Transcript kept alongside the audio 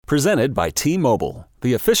Presented by T-Mobile,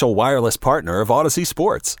 the official wireless partner of Odyssey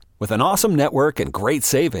Sports. With an awesome network and great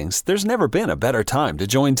savings, there's never been a better time to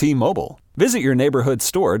join T-Mobile. Visit your neighborhood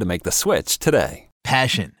store to make the switch today.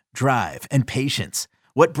 Passion, drive, and patience.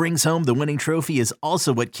 What brings home the winning trophy is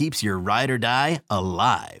also what keeps your ride or die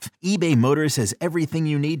alive. eBay Motors has everything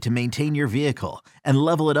you need to maintain your vehicle and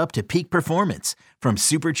level it up to peak performance. From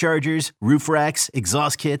superchargers, roof racks,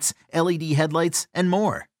 exhaust kits, LED headlights, and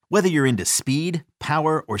more. Whether you're into speed,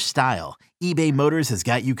 power, or style, eBay Motors has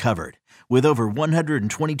got you covered. With over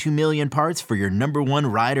 122 million parts for your number one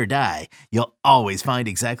ride or die, you'll always find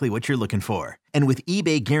exactly what you're looking for. And with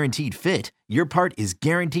eBay Guaranteed Fit, your part is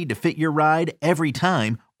guaranteed to fit your ride every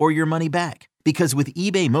time or your money back. Because with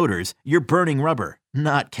eBay Motors, you're burning rubber,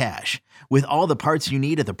 not cash. With all the parts you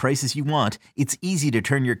need at the prices you want, it's easy to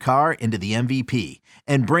turn your car into the MVP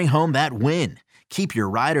and bring home that win. Keep your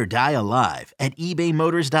ride or die alive at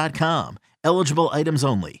ebaymotors.com. Eligible items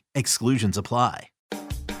only. Exclusions apply.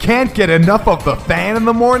 Can't get enough of the fan in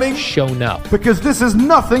the morning? Shown up. Because this is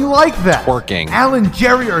nothing like that. Working. Al and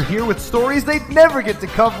Jerry are here with stories they'd never get to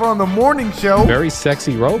cover on the morning show. Very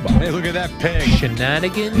sexy robot. Hey, look at that pig.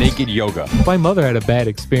 Shenanigans. Naked yoga. My mother had a bad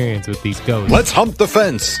experience with these ghosts. Let's hump the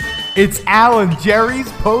fence. It's Al and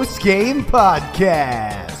Jerry's post-game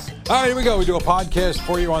podcast. All right, here we go. We do a podcast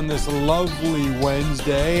for you on this lovely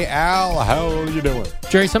Wednesday. Al, how are you doing?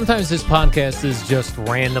 Jerry, sometimes this podcast is just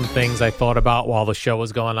random things I thought about while the show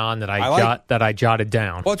was going on that I jotted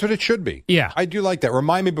down. Well, that's what it should be. Yeah. I do like that.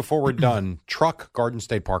 Remind me before we're done. Truck, Garden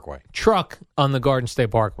State Parkway. Truck on the Garden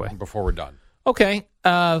State Parkway. Before we're done. Okay.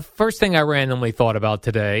 First thing I randomly thought about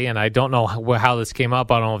today, and I don't know how this came up.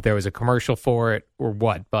 I don't know if there was a commercial for it or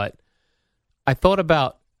what, but I thought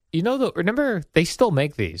about, remember they still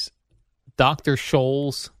make these Dr.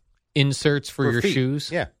 Scholl's inserts for your feet.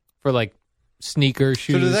 shoes? Yeah. For like sneaker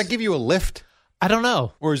shoes. So does that give you a lift? I don't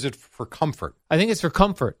know. Or is it for comfort? I think it's for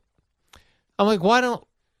comfort. I'm like,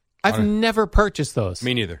 I've never purchased those.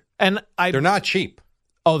 Me neither. And they're not cheap.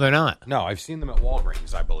 Oh, they're not? No, I've seen them at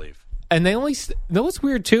Walgreens, I believe. And they only, know what's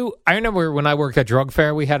weird too? I remember when I worked at Drug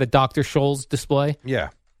Fair, we had a Dr. Scholl's display. Yeah.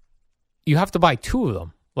 You have to buy two of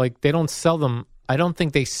them. Like, they don't sell them. I don't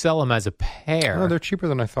think they sell them as a pair. No, they're cheaper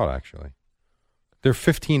than I thought, actually. They're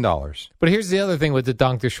 $15. But here's the other thing with the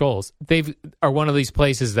Dr. Scholl's. They are one of these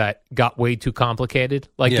places that got way too complicated.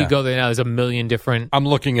 Like, you go there now, there's a million different... I'm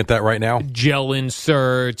looking at that right now. Gel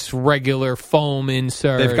inserts, regular foam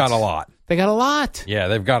inserts. They've got a lot. They got a lot. Yeah,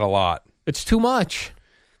 they've got a lot. It's too much.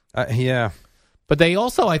 Yeah. But they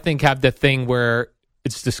also, I think, have the thing where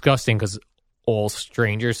it's disgusting because all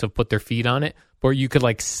strangers have put their feet on it, where you could,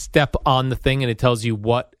 like, step on the thing and it tells you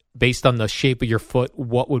what... Based on the shape of your foot,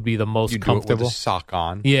 what would be the most comfortable? You do it with a sock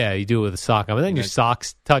on. Yeah, you do it with a sock on. But then your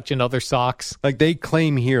socks touching other socks. Like they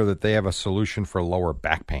claim here that they have a solution for lower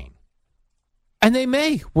back pain. And they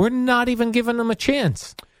may. We're not even giving them a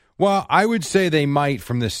chance. Well, I would say they might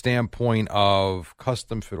from the standpoint of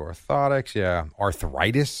custom fit orthotics. Yeah.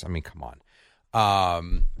 Arthritis. I mean, come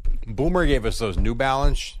on. Boomer gave us those New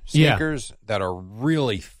Balance sneakers that are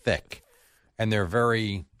really thick. And they're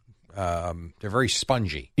very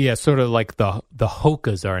spongy. Yeah, sort of like the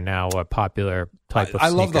Hokas are now a popular type of sneaker. I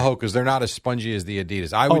love the Hokas. They're not as spongy as the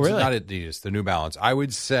Adidas. Really? Not Adidas, the New Balance. I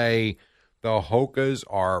would say the Hokas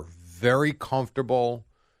are very comfortable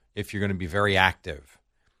if you're going to be very active.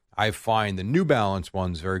 I find the New Balance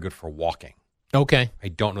ones very good for walking. Okay. I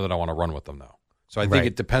don't know that I want to run with them, though. So I think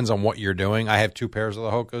it depends on what you're doing. I have two pairs of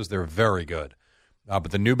the Hokas. They're very good.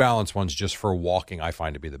 But the New Balance ones just for walking I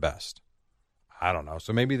find to be the best. I don't know.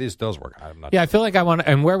 So maybe this does work. I'm not. Yeah, I feel like I want.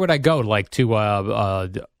 And where would I go? Like to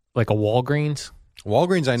like a Walgreens?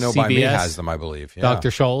 Walgreens, I know CVS, by me has them. I believe. Yeah. Dr.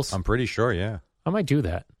 Scholl's. I'm pretty sure. Yeah. I might do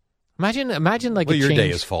that. Imagine like your day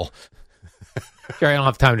is full. Jerry, I don't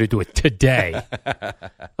have time to do it today.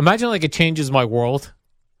 Imagine like it changes my world.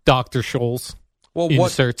 Dr. Scholl's. Well,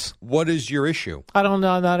 inserts. What is your issue? I don't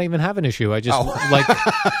know. Not even have an issue. I just like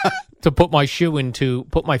to put my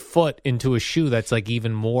foot into a shoe that's like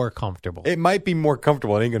even more comfortable. It might be more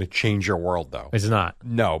comfortable. It ain't going to change your world, though. It's not.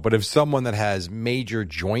 No, but if someone that has major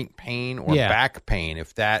joint pain or back pain,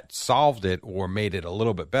 if that solved it or made it a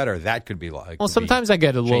little bit better, that could be like. Well, sometimes I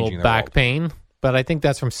get a little back pain, but I think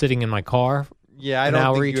that's from sitting in my car. Yeah, I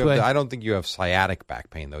don't think you have sciatic back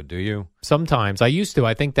pain, though, do you? Sometimes I used to.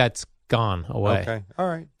 I think that's gone away. Okay, all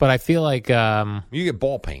right. But I feel like you get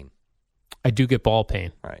ball pain. I do get ball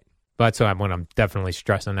pain. Right. But so when I'm definitely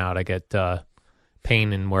stressing out, I get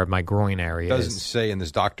pain in where my groin area is. It doesn't is. say in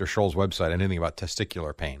this Dr. Scholl's website anything about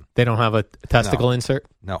testicular pain. They don't have a testicle insert?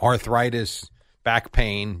 No, arthritis, back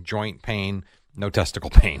pain, joint pain, no testicle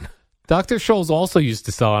pain. Dr. Scholl's also used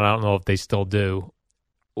to sell, and I don't know if they still do,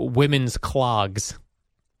 women's clogs.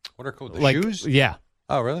 What are called? The Like, shoes? Yeah.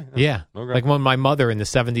 Oh, really? Yeah. Okay. Like when my mother in the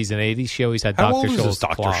 70s and 80s, she always had How Dr. old is Scholl's this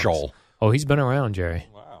Dr. clogs. Scholl? Oh, he's been around, Jerry.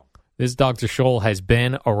 Wow. This Dr. Scholl has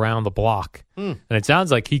been around the block. And it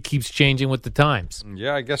sounds like he keeps changing with the times.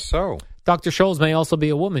 Yeah, I guess so. Dr. Scholl's may also be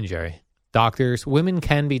a woman, Jerry. Women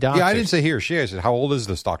can be doctors. Yeah, I didn't say he or she. I said, how old is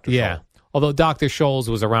this Dr. Yeah. Scholl? Although Dr. Scholl's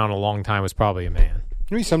was around a long time, was probably a man.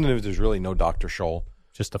 Maybe something if there's really no Dr. Scholl.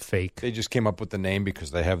 Just a fake. They just came up with the name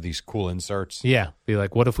because they have these cool inserts. Yeah. Be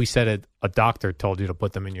like, what if we said a doctor told you to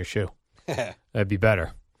put them in your shoe? That'd be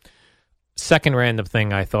better. Second random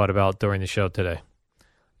thing I thought about during the show today.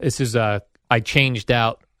 This is I changed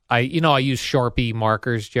out. I use Sharpie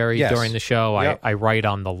markers, Jerry, Yes. during the show. Yep. I write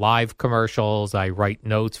on the live commercials. I write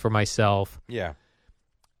notes for myself. Yeah.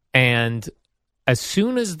 And as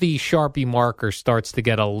soon as the Sharpie marker starts to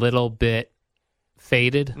get a little bit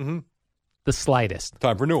faded, the slightest,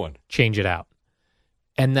 Time for a new one. change it out.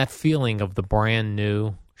 And that feeling of the brand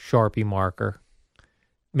new Sharpie marker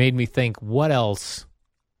made me think, what else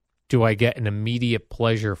do I get an immediate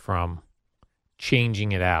pleasure from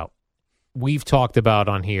changing it out? We've talked about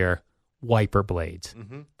on here wiper blades.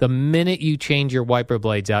 The minute you change your wiper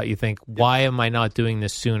blades out, you think, why am I not doing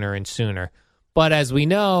this sooner and sooner? But as we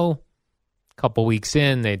know, a couple weeks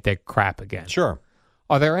in, they're crap again. Sure.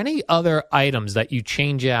 Are there any other items that you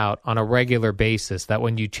change out on a regular basis that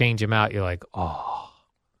when you change them out, you're like, oh,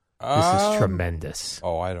 this is tremendous?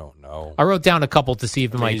 Oh, I don't know. I wrote down a couple to see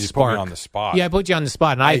if it You might just spark. put me on the spot. Yeah, I put you on the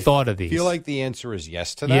spot, and I thought of these. I feel like the answer is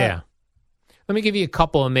yes to that. Yeah. Let me give you a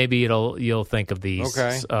couple, and maybe you'll think of these.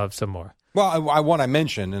 Okay. Some more. Well, one I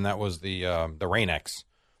mentioned, and that was the Rain-X.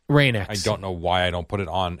 Rain-X. I don't know why I don't put it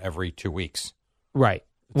on every 2 weeks. Right.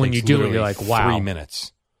 When you Takes do it, literally you're like, wow. 3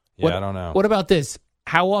 minutes. Yeah, I don't know. What about this?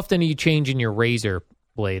 How often are you changing your razor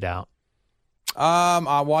blade out?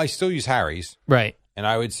 Well, I still use Harry's, Right. and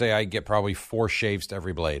I would say I get probably 4 shaves to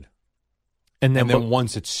every blade. And then,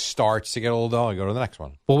 Once it starts to get a little dull, I go to the next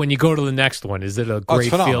one. well, when you go to the next one, is it a it's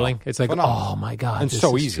great phenomenal. feeling? It's like, Phenomenal. oh my God, And this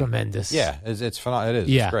so is easy. tremendous. Yeah, it's phenomenal. It is.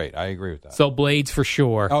 Yeah. It's great. I agree with that. So blades for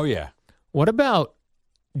sure. Oh, yeah. What about,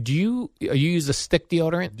 you use a stick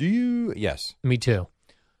deodorant? Do you? Yes. Me too.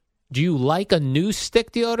 Do you like a new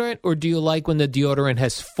stick deodorant, or do you like when the deodorant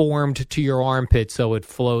has formed to your armpit so it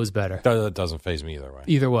flows better? That doesn't faze me either way.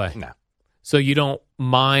 Either way. No. So you don't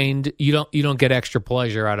mind, you don't get extra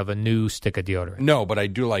pleasure out of a new stick of deodorant. No, but I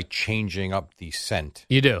do like changing up the scent.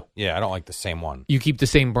 You do. Yeah, I don't like the same one. You keep the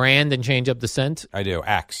same brand and change up the scent? I do.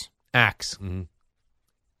 Axe. Axe. Mhm.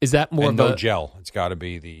 Is that more And of no a, gel. It's got to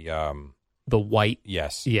be the white?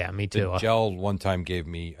 yes. Yeah, me too. The gel one time gave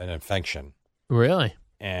me an infection, Really?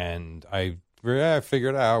 and I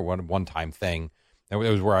figured out one-time thing. It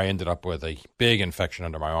was where I ended up with a big infection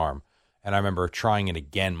under my arm. And I remember trying it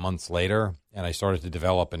again months later, and I started to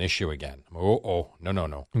develop an issue again.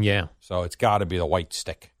 No. Yeah. So it's got to be the white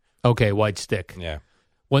stick. Okay, white stick. Yeah.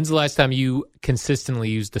 When's the last time you consistently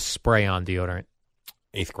used a spray-on deodorant?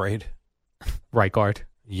 8th grade. Right guard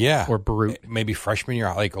Yeah. or Brute? Maybe freshman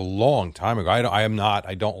year, like a long time ago.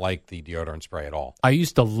 I don't like the deodorant spray at all. I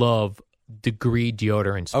used to love Degree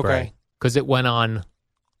deodorant spray Okay. because it went on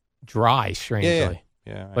dry, strangely.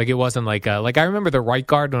 Yeah. Like it wasn't like I remember the right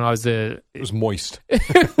guard when I was It was moist.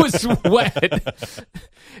 it was wet.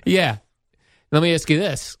 Yeah. Let me ask you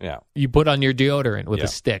this. Yeah. You put on your deodorant with Yeah. a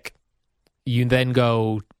stick. You then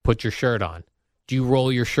go put your shirt on. Do you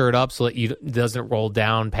roll your shirt up so that it doesn't roll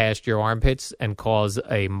down past your armpits and cause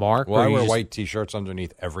a mark? Well, or I you wear just- white T-shirts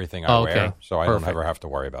underneath everything I Oh, okay. wear, so I don't Perfect. ever have to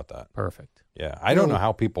worry about that. Perfect. Yeah. I don't know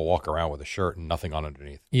how people walk around with a shirt and nothing on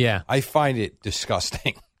underneath. Yeah. I find it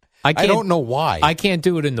disgusting. I I don't know why. I can't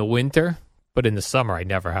do it in the winter, but in the summer I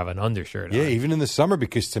never have an undershirt Yeah, on. even in the summer,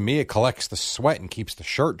 because to me it collects the sweat and keeps the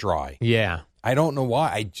shirt dry. Yeah. I don't know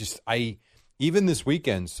why. Even this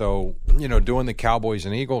weekend, so, doing the Cowboys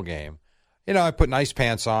and Eagle game, I put nice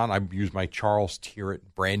pants on. I used my Charles Tyrrett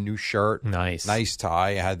brand new shirt. Nice. Nice tie.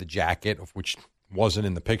 I had the jacket, which wasn't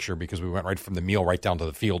in the picture because we went right from the meal right down to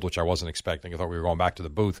the field, which I wasn't expecting. I thought we were going back to the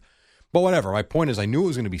booth. But whatever. My point is I knew it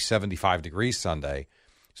was going to be 75 degrees Sunday.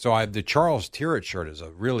 So the Charles Tyrrett shirt is a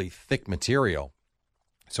really thick material.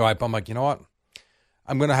 So I'm like, you know what?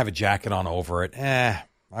 I'm going to have a jacket on over it.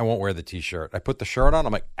 I won't wear the T-shirt. I put the shirt on.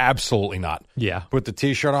 I'm like, absolutely not. Yeah. Put the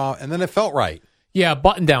T-shirt on, and then it felt right. Yeah, a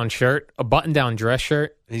button-down shirt, a button-down dress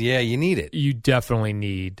shirt, Yeah, you need it. you definitely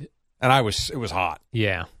need. And it was hot.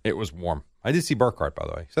 Yeah. It was warm. I did see Burkhardt, by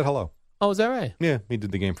the way. He said hello. Oh, is that right? Yeah, he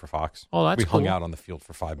did the game for Fox. Oh, that's We hung cool. out on the field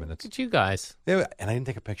for 5 minutes. Look at you guys. Yeah, and I didn't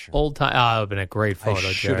take a picture. Old time. Oh, it would have been a great photo,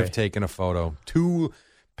 I should Jerry. have taken a photo. 2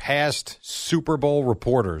 past Super Bowl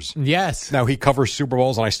reporters. Yes. Now he covers Super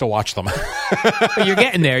Bowls, and I still watch them. You're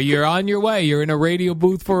getting there. You're on your way. You're in a radio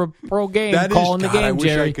booth for a pro game, calling the game, I wish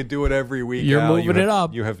Jerry. I could do it every week. You're Al. moving it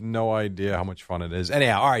up. You have no idea how much fun it is.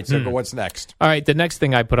 Anyhow, all right, so what's next? All right, the next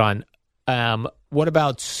thing I put on. What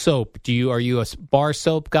about soap? Are you a bar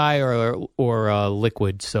soap guy or a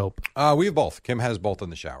liquid soap? We have both. Kim has both in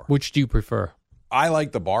the shower. Which do you prefer? I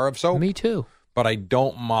like the bar of soap. Me too. But I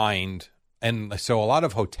don't mind. And so a lot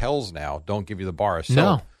of hotels now don't give you the bar of soap.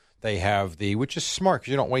 No. They have which is smart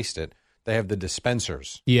because you don't waste it. They have the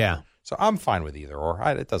dispensers. Yeah. So I'm fine with either or.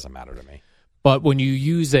 It doesn't matter to me. But when you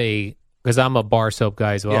use because I'm a bar soap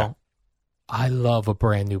guy as well, Yeah. I love a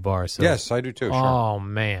brand new bar soap. Yes, I do too. Sure. Oh,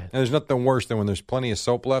 man. And there's nothing worse than when there's plenty of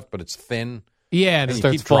soap left, but it's thin. Yeah, and it you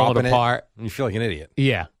starts keep falling dropping apart. and you feel like an idiot.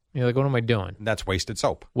 Yeah. You're like, what am I doing? That's wasted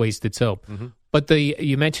soap. Wasted soap. Mm-hmm. But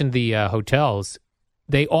you mentioned the hotels.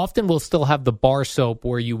 They often will still have the bar soap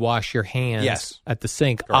where you wash your hands Yes. at the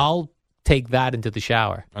sink. Correct. I'll take that into the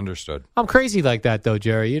shower. Understood. I'm crazy like that, though,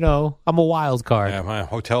 Jerry. I'm a wild card. Yeah, my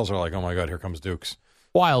hotels are like, oh my God, here comes Dukes.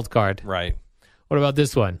 Wild card. Right. What about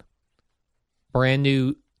this one? Brand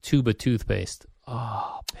new tube of toothpaste.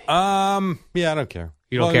 Oh, baby. Yeah, I don't care.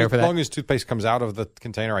 You don't care for that? As long as toothpaste comes out of the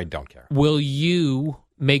container, I don't care. Will you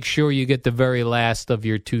make sure you get the very last of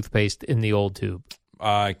your toothpaste in the old tube?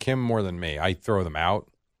 Kim more than me. I throw them out.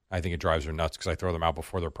 I think it drives her nuts because I throw them out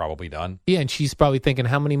before they're probably done. Yeah, and she's probably thinking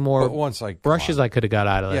how many more But once brushes I could have got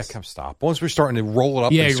out of this. Yeah, come stop. Once we're starting to roll it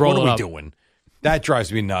up, Yeah, and you say, what roll are it we up. doing? That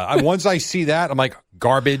drives me nuts. Once I see that, I'm like,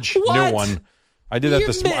 garbage, What? new one. I did that You're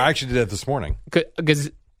this. mad. I actually did that this morning.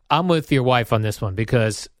 Because I'm with your wife on this one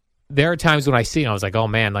because there are times when I see it, I was like, oh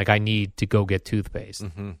man, like I need to go get toothpaste.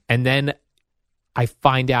 Mm-hmm. And then I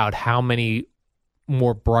find out how many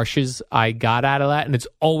more brushes I got out of that, and it's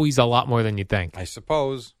always a lot more than you think. I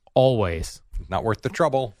suppose Always. not worth the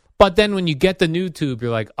trouble. But then when you get the new tube,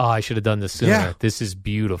 you're like, oh, I should have done this sooner. Yeah. This is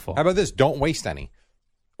beautiful. How about this? Don't waste any.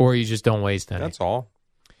 Or you just don't waste any. That's all.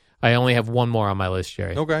 I only have one more on my list,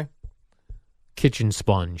 Jerry. Okay. Kitchen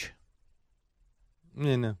sponge.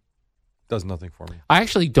 Yeah, no, does nothing for me. I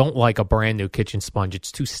actually don't like a brand new kitchen sponge.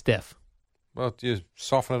 It's too stiff. Well, you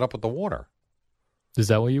soften it up with the water. Is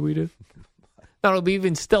that what we do? No, it'll be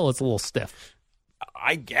even still, it's a little stiff.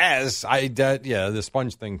 I guess the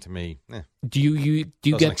sponge thing to me. Do you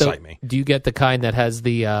Doesn't get excite me. Do you get the kind that has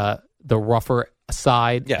the rougher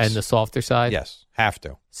side Yes. and the softer side? Yes, have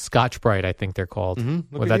to. Scotch Brite, I think they're called. Look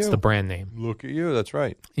Well, at that's you. the brand name. Look at you. That's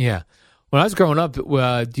right. Yeah. When I was growing up,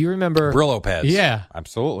 do you remember Brillo pads. Yeah.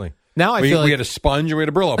 Absolutely. Now I we feel like had a sponge and we had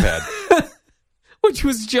a Brillo pad. which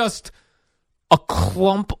was just a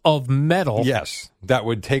clump of metal. Yes. That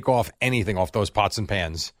would take off anything off those pots and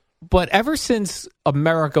pans. But ever since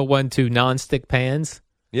America went to nonstick pans,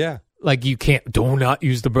 Yeah. like do not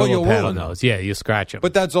use the Well, Brillo you'll pad ruin on them. those. Yeah, you scratch them.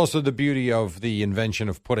 But that's also the beauty of the invention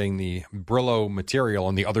of putting the Brillo material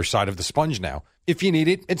on the other side of the sponge now. If you need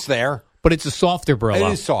it, it's there. But it's a softer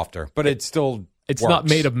Brillo. It is softer, but it still It's works. not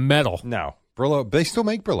made of metal. No. Brillo, they still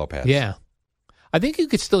make Brillo pads. Yeah. I think you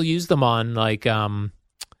could still use them on like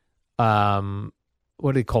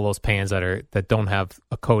what do they call those pans that don't have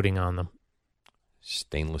a coating on them?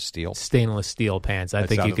 Stainless steel. Stainless steel pans. I That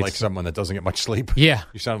think you sounded could like someone that doesn't get much sleep. Yeah.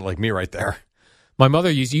 You sounded like me right there. My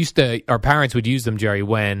mother used to our parents would use them, Jerry,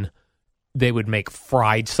 when they would make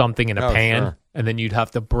fried something in a Oh, pan sure. and then you'd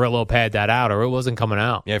have to Brillo pad that out or it wasn't coming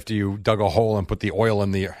out. After you dug a hole and put the oil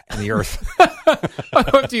in the earth.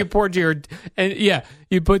 After you poured you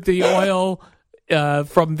put the oil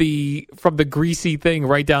from the greasy thing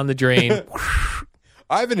right down the drain.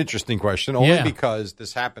 I have an interesting question, only Yeah. because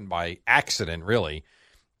this happened by accident, really,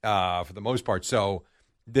 for the most part. So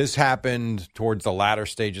this happened towards the latter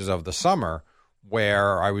stages of the summer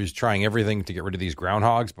where I was trying everything to get rid of these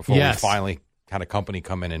groundhogs before Yes. we finally had a company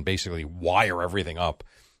come in and basically wire everything up.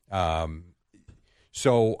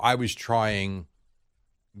 So I was trying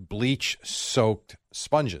bleach-soaked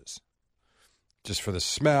sponges just for the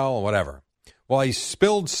smell or whatever. Well, I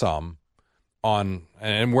spilled some on,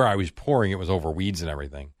 and where I was pouring, it was over weeds and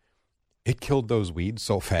everything. It killed those weeds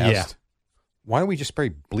so fast. Yeah. Why don't we just spray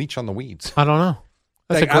bleach on the weeds? I don't know.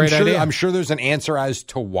 That's Like, a great idea. I'm sure there's an answer as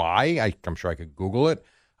to why. I'm sure I could Google it.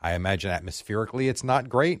 I imagine atmospherically it's not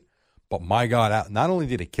great. But my God, not only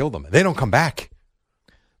did it kill them, they don't come back.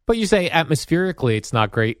 But you say atmospherically it's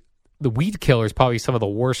not great. The weed killer is probably some of the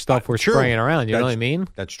worst stuff we're True. spraying around. You know what I That's- mean?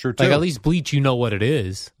 That's true, too. Like at least bleach, you know what it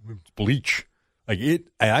is. It's bleach. Like it,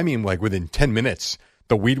 I mean, like within 10 minutes,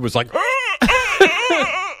 the weed was like,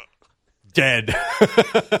 dead.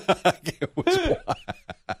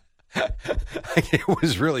 It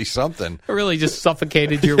was really something. It really just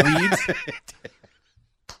suffocated your weeds.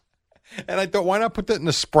 And I thought, why not put that in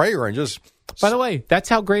a sprayer and just... By the way, that's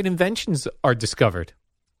how great inventions are discovered.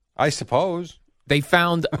 I suppose. They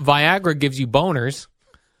found Viagra gives you boners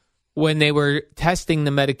when they were testing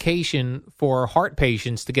the medication for heart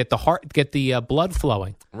patients to get the blood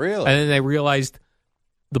flowing. Really? And then they realized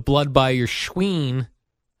the blood by your schween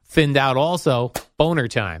thinned out also, boner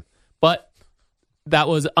time. But that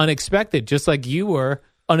was unexpected, just like you were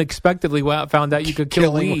unexpectedly found out you could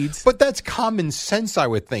kill weeds. But that's common sense, I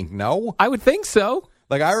would think, no? I would think so.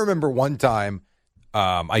 Like, I remember one time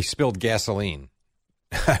I spilled gasoline.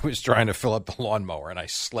 I was trying to fill up the lawnmower, and I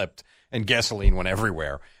slipped, and gasoline went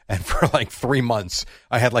everywhere. And for like 3 months,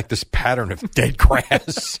 I had like this pattern of dead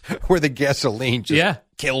grass where the gasoline just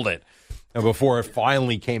killed it. And before it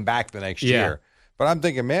finally came back the next year. But I'm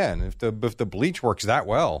thinking, man, if the bleach works that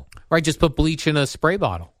well. Right, just put bleach in a spray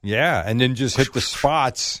bottle. Yeah, and then just hit the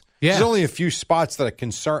spots. Yeah. There's only a few spots that I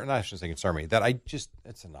shouldn't say concern me, that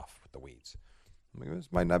it's enough with the weeds. I mean, this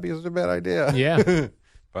might not be such a bad idea. Yeah.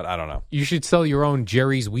 But I don't know. You should sell your own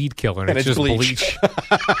Jerry's Weed Killer, and it's just bleach.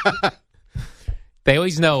 They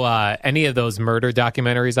always know any of those murder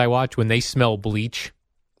documentaries I watch, when they smell bleach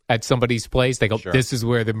at somebody's place, they go, This is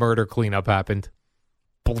where the murder cleanup happened.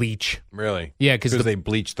 Bleach. Really? Yeah, because they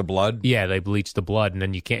bleach the blood? Yeah, they bleach the blood, and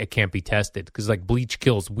then it can't be tested, because like bleach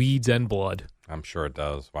kills weeds and blood. I'm sure it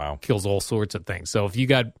does. Wow. Kills all sorts of things. So if you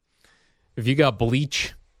got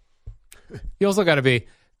bleach, you also got to be...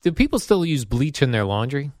 Do people still use bleach in their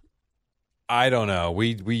laundry? I don't know.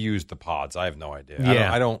 We use the pods. I have no idea.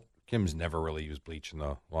 Yeah. I don't. Kim's never really used bleach in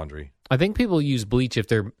the laundry. I think people use bleach if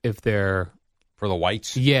they're for the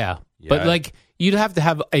whites. Yeah. But like you'd have to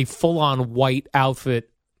have a full on white outfit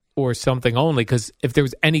or something only, because if there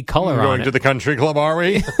was any color We're on going it, to the country club, are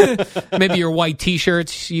we? maybe your white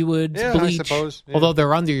T-shirts you would bleach. I suppose. Yeah. Although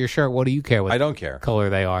they're under your shirt, what do you care what I don't care. color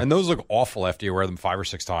they are? And those look awful after you wear them 5 or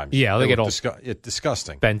 6 times. Yeah, they get all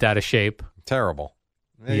disgusting. bent out of shape. Terrible.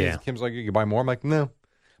 Yeah. Kim's like, you can buy more. I'm like, no.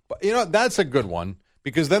 But that's a good one,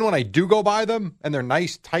 because then when I do go buy them and they're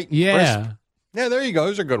nice, tight, and crisp. Yeah, there you go.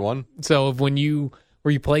 There's a good one. So when you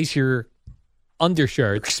replace your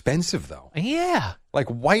undershirts, expensive though. Yeah. Like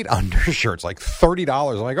white undershirts, like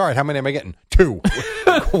 $30. I'm like, all right, how many am I getting? 2.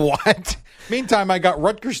 What? Meantime, I got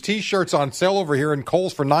Rutgers T-shirts on sale over here in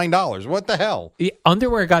Kohl's for $9. What the hell?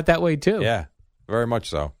 Underwear got that way too. Yeah, very much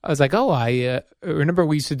so. I was like, I remember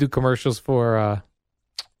we used to do commercials for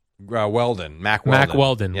Weldon, Mac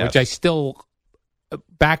Weldon, yes. which I still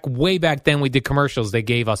way back then we did commercials. They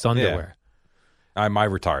gave us underwear. I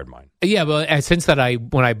retired mine. Yeah, but since that,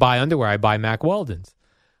 when I buy underwear, I buy Mac Weldon's.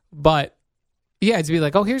 But yeah, it'd be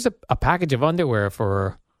like, oh, here's a package of underwear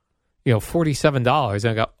for $47,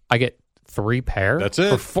 and I get 3 pairs. That's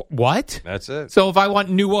it. What? That's it. So if I want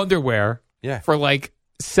new underwear, for like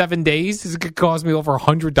 7 days, is it could cost me over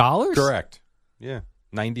 $100? Correct. Yeah,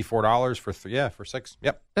 $94 for 6.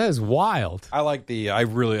 Yep, that is wild. I like the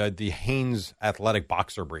Hanes athletic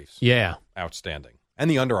boxer briefs. Yeah, outstanding. And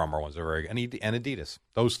the Under Armour ones are very good. And Adidas.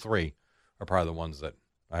 Those 3 are probably the ones that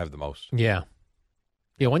I have the most. Yeah.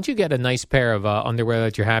 Yeah, once you get a nice pair of underwear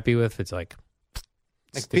that you're happy with, it's like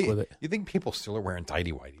stick with it. You think people still are wearing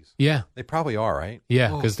tighty whities? Yeah. They probably are, right?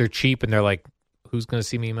 Yeah, because they're cheap and they're like, who's going to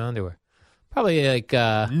see me in my underwear? Probably like...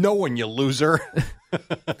 no one, you loser.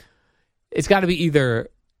 It's got to be either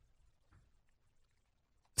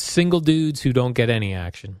single dudes who don't get any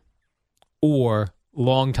action or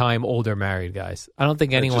long-time older married guys. I don't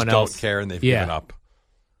think anyone else... don't care and they've given up.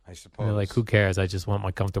 I suppose. They're like, who cares? I just want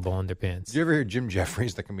my comfortable underpants. Did you ever hear Jim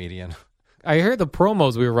Jeffries, the comedian? I heard the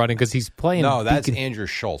promos we were running because he's playing. No, that's Andrew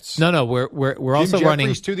Schultz. No, we're also Jim running.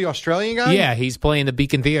 Jeffries too, the Australian guy. Yeah, he's playing the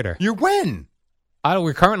Beacon Theater. You when?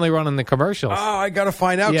 We're currently running the commercials. Oh, I got to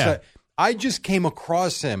find out. Yeah. I just came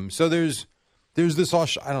across him. So there's this I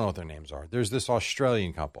don't know what their names are. There's this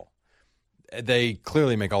Australian couple. They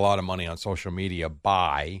clearly make a lot of money on social media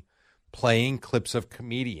by playing clips of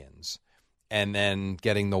comedians and then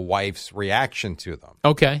getting the wife's reaction to them.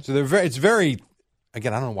 Okay. So it's very,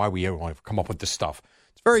 again, I don't know why we ever want to come up with this stuff.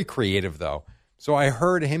 It's very creative, though. So I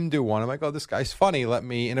heard him do one. I'm like, oh, this guy's funny.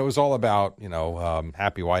 And it was all about,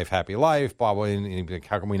 happy wife, happy life, blah, blah. And like,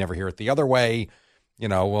 how come we never hear it the other way?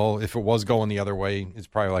 Well, if it was going the other way, it's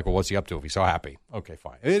probably like, well, what's he up to if he's so happy? Okay,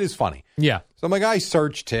 fine. It is funny. Yeah. So I'm like, I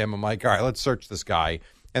searched him. I'm like, all right, let's search this guy.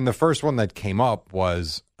 And the first one that came up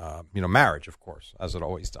was, marriage, of course, as it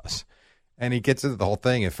always does. And he gets into the whole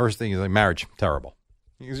thing. And first thing, he's like, marriage, terrible.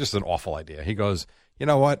 It's just an awful idea. He goes, you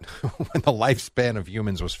know what? When the lifespan of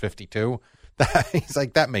humans was 52, he's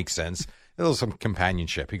like, that makes sense. There's some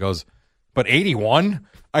companionship. He goes, but 81?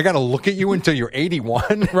 I got to look at you until you're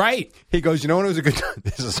 81? Right. He goes, you know when it was a good time?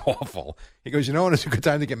 This is awful. He goes, you know when it was a good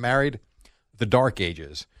time to get married? the Dark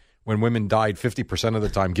Ages when women died 50% of the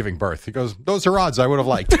time giving birth. He goes, those are odds I would have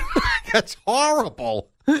liked. That's horrible.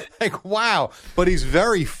 Like, wow. But he's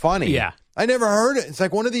very funny. Yeah. I never heard it. It's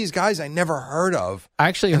like one of these guys I never heard of. I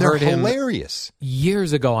actually and heard they're him hilarious.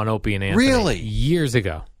 years ago on Opie and Anthony. Really? Years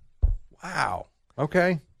ago. Wow.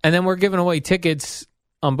 Okay. And then we're giving away tickets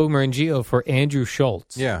on Boomer and Geo for Andrew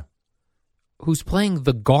Schultz. Yeah. Who's playing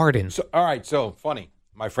The Garden. So, all right. So funny.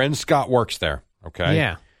 My friend Scott works there. Okay.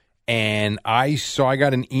 Yeah. And I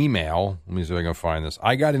got an email. Let me see if I can find this.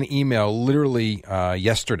 I got an email literally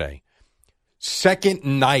yesterday. Second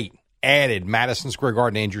night added Madison Square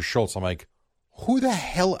Garden, Andrew Schultz. I'm like, who the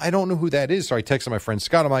hell? I don't know who that is. So I texted my friend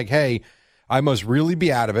Scott. I'm like, hey, I must really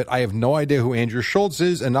be out of it. I have no idea who Andrew Schultz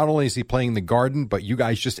is. And not only is he playing The Garden, but you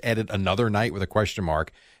guys just added another night with a question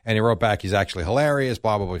mark. And he wrote back, he's actually hilarious,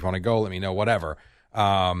 blah, blah, blah. If you want to go, let me know, whatever.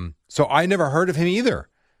 So I never heard of him either.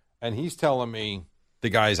 And he's telling me the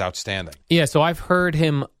guy's outstanding. Yeah, so I've heard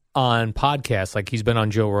him on podcasts. Like he's been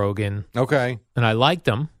on Joe Rogan. Okay. And I liked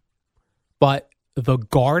him. But The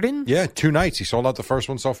Garden? Yeah, 2 nights. He sold out the first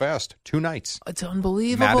one so fast. 2 nights. It's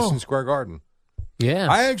unbelievable. Madison Square Garden. Yeah.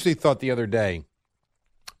 I actually thought the other day,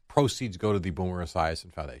 proceeds go to the Boomer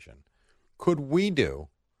Esiason Foundation. Could we do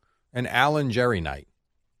an Alan Jerry night?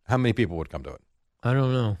 How many people would come to it? I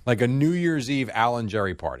don't know. Like a New Year's Eve Alan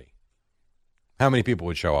Jerry party. How many people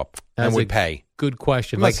would show up and That's would a pay? Good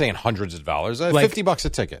question. I'm not saying hundreds of dollars. $50 a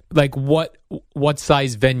ticket. Like what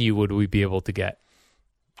size venue would we be able to get?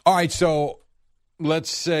 All right, so let's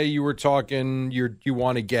say you were talking, you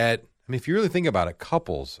want to get, I mean, if you really think about it,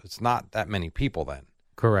 couples, it's not that many people then.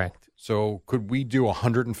 Correct. So could we do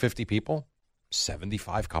 150 people?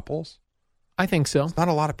 75 couples? I think so. It's not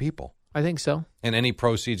a lot of people. I think so. And any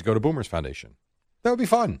proceeds go to Boomer's Foundation. That would be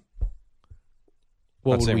fun.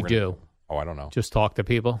 What Not would saying we we're gonna- do? Oh, I don't know. Just talk to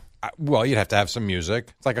people? Well, you'd have to have some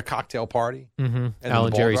music. It's like a cocktail party. Mm-hmm. And then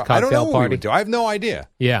Alan the Jerry's ball drop. I don't know cocktail what we party? would do. I have no idea.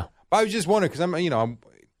 Yeah. But I was just wondering because I'm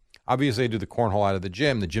obviously I do the cornhole out of the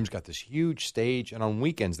gym. The gym's got this huge stage, and on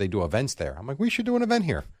weekends they do events there. I'm like, we should do an event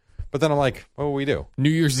here. But then I'm like, what will we do? New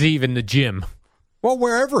Year's Eve in the gym. Well,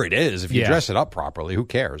 wherever it is, if you Yeah. dress it up properly, who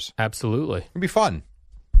cares? Absolutely. It'd be fun.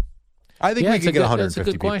 I think Yeah, we it's could a get good- 150 That's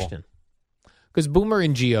a good people. question. Because Boomer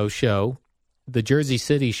and Geo show, the Jersey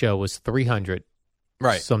City show was 300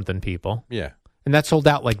 Right. something people. Yeah. And that sold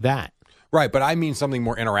out like that. Right, but I mean something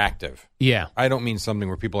more interactive. Yeah. I don't mean something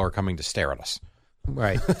where people are coming to stare at us.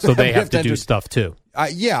 Right. So they have to do stuff too.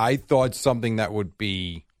 Yeah, I thought something that would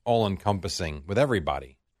be all-encompassing with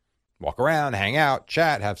everybody. Walk around, hang out,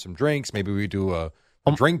 chat, have some drinks. Maybe we do a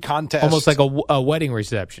drink contest. Almost like a wedding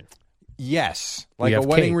reception. Yes, We like a have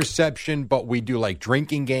wedding cake. reception, but we do like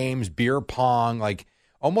drinking games, beer pong, like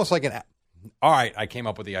almost like an... All right, I came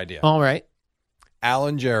up with the idea. All right.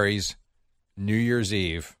 Alan Jerry's New Year's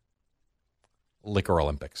Eve Liquor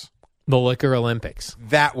Olympics. The Liquor Olympics.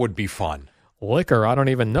 That would be fun. Liquor, I don't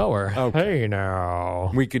even know her. Okay. Hey,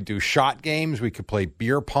 now. We could do shot games. We could play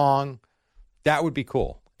beer pong. That would be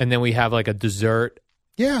cool. And then we have like a dessert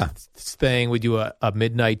Yeah. thing. We do a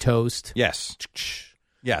midnight toast. Yes.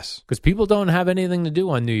 Yes. Because people don't have anything to do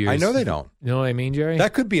on New Year's. I know they don't. You know what I mean, Jerry?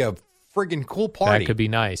 That could be a friggin' cool party. That could be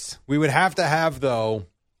nice. We would have to have, though,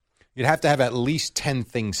 you'd have to have at least 10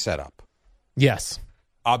 things set up. Yes.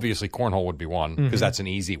 Obviously, cornhole would be one because that's an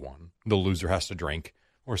easy one. The loser has to drink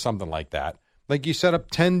or something like that. Like you set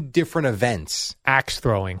up 10 different events. Axe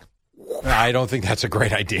throwing. I don't think that's a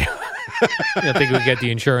great idea. You don't think we get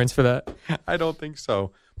the insurance for that? I don't think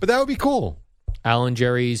so. But that would be cool. Alan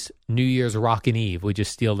Jerry's New Year's Rockin' Eve. We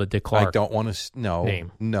just steal the Dick Clark I don't want to. No.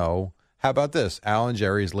 name. No. How about this? Alan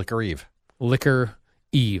Jerry's Liquor Eve. Liquor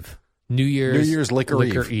Eve. New Year's Liquor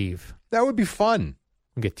Eve. That would be fun.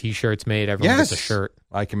 We get T-shirts made. Everyone gets a shirt.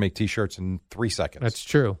 I can make T-shirts in 3 seconds. That's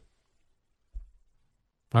true.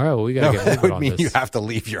 All right, well, we got No, to get that moving would on mean this. you have to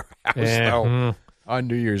leave your house Yeah, though, on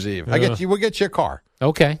New Year's Eve. Yeah. We'll get you a car.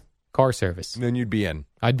 Okay, car service. And then you'd be in.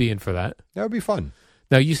 I'd be in for that. That would be fun.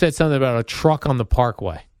 Now, you said something about a truck on the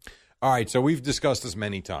parkway. All right, so we've discussed this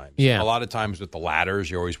many times. Yeah. A lot of times with the ladders,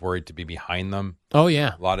 you're always worried to be behind them. Oh,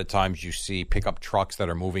 yeah. A lot of times you see pickup trucks that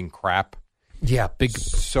are moving crap. Yeah, big.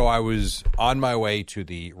 So I was on my way to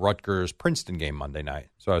the Rutgers-Princeton game Monday night.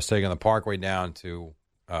 So I was taking the Parkway down to,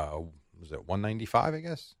 was it 195, I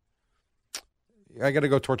guess? I got to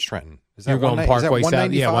go towards Trenton. Is that You're going 190 is that Parkway South?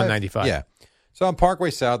 195? Yeah, 195. Yeah. So on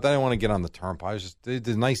Parkway South, I didn't want to get on the turnpike. I was just did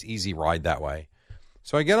a nice, easy ride that way.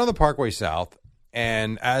 So I get on the Parkway South,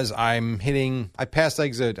 and as I'm hitting, I passed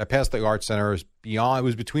the Art Center. It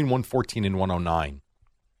was between 114 and 109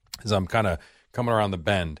 as I'm kind of coming around the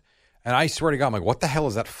bend. And I swear to God, I'm like, what the hell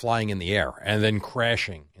is that flying in the air and then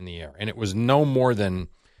crashing in the air? And it was no more than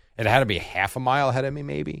It had to be half a mile ahead of me,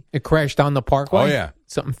 maybe. It crashed on the parkway? Oh, yeah.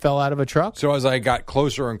 Something fell out of a truck? So as I got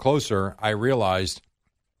closer and closer, I realized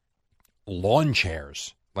lawn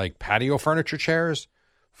chairs, like patio furniture chairs,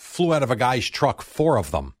 flew out of a guy's truck, 4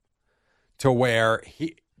 of them, to where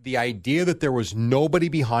the idea that there was nobody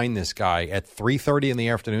behind this guy at 3:30 in the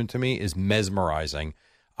afternoon to me is mesmerizing.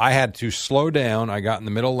 I had to slow down. I got in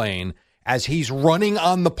the middle lane as he's running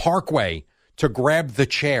on the parkway to grab the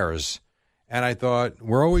chairs. And I thought,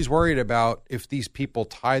 we're always worried about if these people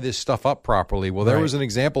tie this stuff up properly. Well, there was an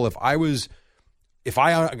example. If I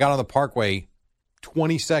got on the parkway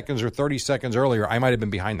 20 seconds or 30 seconds earlier, I might have been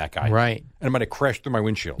behind that guy. Right. And it might have crashed through my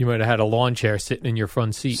windshield. You might have had a lawn chair sitting in your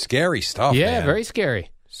front seat. Scary stuff, Yeah, man. very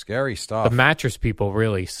scary. Scary stuff. The mattress people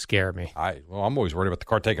really scare me. I'm always worried about the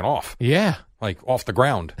car taking off. Yeah. Like off the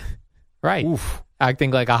ground. Right. Oof.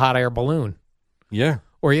 Acting like a hot air balloon. Yeah.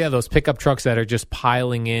 Or, those pickup trucks that are just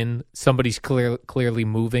piling in. Somebody's clearly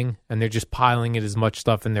moving, and they're just piling in as much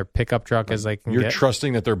stuff in their pickup truck as they can You're get.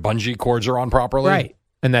 trusting that their bungee cords are on properly? Right.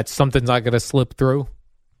 And that something's not going to slip through.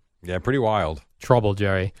 Yeah, pretty wild. Trouble,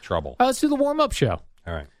 Jerry. Trouble. Let's do the warm-up show.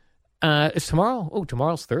 All right. It's tomorrow. Oh,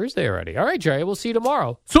 tomorrow's Thursday already. All right, Jerry, we'll see you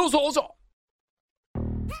tomorrow. So.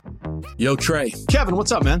 Yo, Trey. Kevin,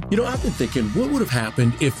 what's up, man? You know, I've been thinking, what would have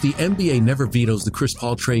happened if the NBA never vetoes the Chris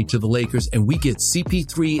Paul trade to the Lakers and we get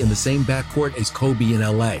CP3 in the same backcourt as Kobe in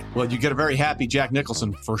LA? Well, you get a very happy Jack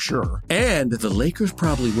Nicholson for sure. And the Lakers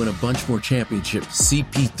probably win a bunch more championships.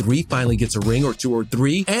 CP3 finally gets a ring or 2 or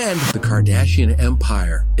 3, and the Kardashian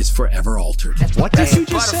empire is forever altered. What did you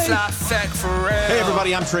just say? Hey,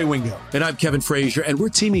 everybody, I'm Trey Wingo. And I'm Kevin Frazier, and we're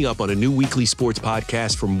teaming up on a new weekly sports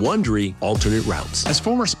podcast from Wondery, Alternate Routes. As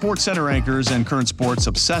former Sports Center anchors and current sports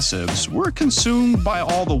obsessives, we're consumed by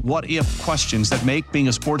all the what-if questions that make being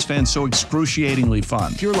a sports fan so excruciatingly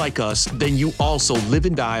fun. If you're like us, then you also live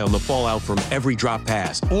and die on the fallout from every drop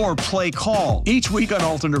pass. Or play call. Each week on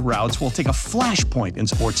Alternate Routes, we'll take a flashpoint in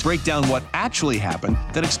sports, break down what actually happened,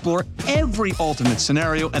 then explore every alternate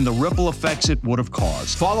scenario and the ripple effects it would have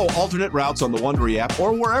caused. Follow Alternate Routes on the Wondery app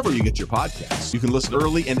or wherever you get your podcasts. You can listen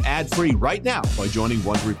early and ad-free right now by joining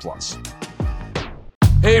Wondery Plus.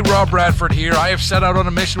 Hey, Rob Bradford here. I have set out on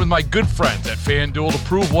a mission with my good friends at FanDuel to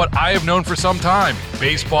prove what I have known for some time.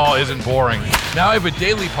 Baseball isn't boring. Now I have a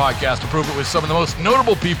daily podcast to prove it with some of the most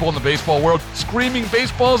notable people in the baseball world, screaming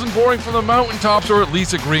baseball isn't boring from the mountaintops, or at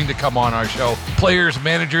least agreeing to come on our show. Players,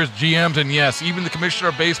 managers, GMs, and yes, even the commissioner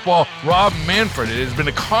of baseball, Rob Manfred. It has been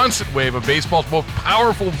a constant wave of baseball's most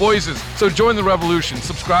powerful voices. So join the revolution.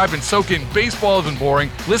 Subscribe and soak in Baseball Isn't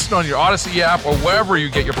Boring. Listen on your Odyssey app or wherever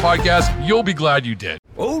you get your podcast. You'll be glad you did.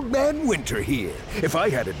 Old Man Winter here. If I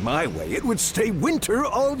had it my way, it would stay winter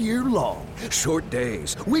all year long. Short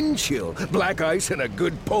days, wind chill, black ice, and a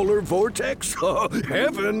good polar vortex. Oh,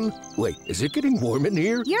 heaven. Wait, is it getting warm in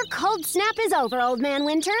here? Your cold snap is over, Old Man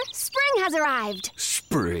Winter. Spring has arrived.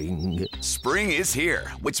 Spring. Spring is here,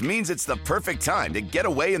 which means it's the perfect time to get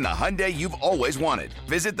away in the Hyundai you've always wanted.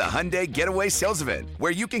 Visit the Hyundai Getaway Sales Event,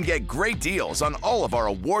 where you can get great deals on all of our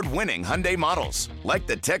award-winning Hyundai models, like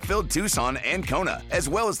the tech-filled Tucson and Kona, as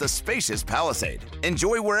well as the spacious Palisade.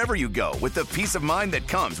 Enjoy wherever you go with the peace of mind that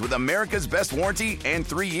comes with America's best warranty and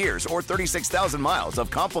 3 years or 36,000 miles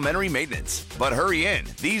of complimentary maintenance. But hurry in,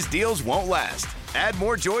 these deals won't last. Add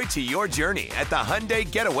more joy to your journey at the Hyundai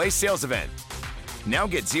Getaway Sales Event. Now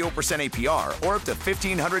get 0% APR or up to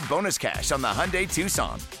 $1,500 bonus cash on the Hyundai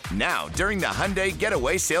Tucson. Now, during the Hyundai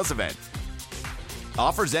Getaway Sales Event.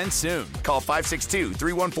 Offers end soon. Call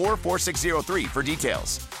 562-314-4603 for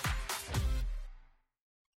details.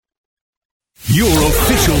 Your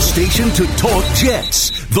official station to talk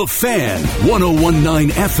Jets. The Fan,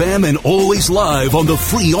 101.9 FM and always live on the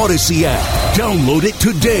free Odyssey app. Download it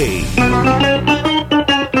today.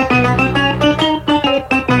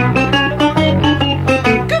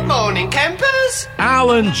 Good morning, campers.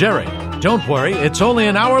 Alan Jerry. Don't worry, it's only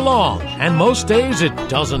an hour long, and most days it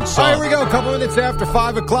doesn't suck. All right, here we go. A couple minutes after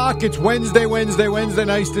 5 o'clock. It's Wednesday.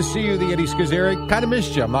 Nice to see you, the Eddie Scazzeri. Kind of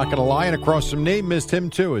missed you, I'm not going to lie. And across from Nate, missed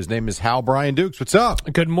him too. His name is Hal Brian Dukes. What's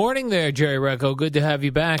up? Good morning there, Jerry Recco. Good to have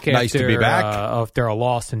you back. Nice to be back. After a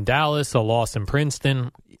loss in Dallas, a loss in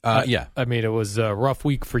Princeton. Yeah. I mean, it was a rough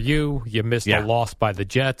week for you. You missed a loss by the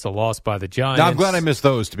Jets, a loss by the Giants. Now, I'm glad I missed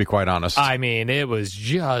those, to be quite honest. I mean, it was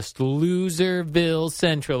just Loserville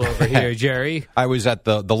Central over here, Jerry. I was at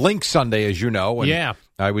the Link Sunday, as you know. And yeah.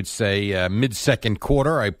 I would say mid-second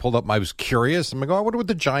quarter, I pulled up, I was curious. I'm like, I wonder what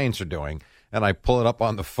the Giants are doing. And I pull it up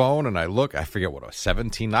on the phone, and I look. I forget what it was,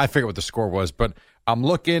 17. I forget what the score was. But I'm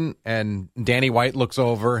looking, and Danny White looks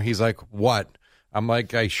over. He's like, what? I'm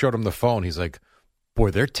like, I showed him the phone. He's like, Boy,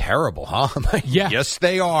 they're terrible, huh? Yeah. Yes,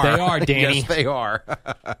 they are. They are, Danny. Yes, they are.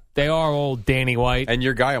 They are old Danny White. And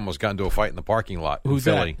your guy almost got into a fight in the parking lot. Who's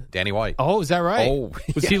in Philly. that? Danny White. Oh, is that right? Oh,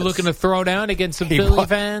 Was he looking to throw down against some Philly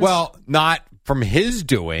fans? Well, not from his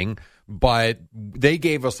doing, but they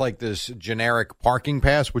gave us like this generic parking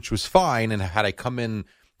pass, which was fine. And had I come in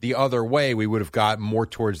the other way, we would have got more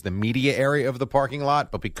towards the media area of the parking lot.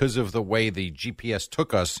 But because of the way the GPS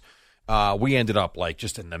took us, we ended up like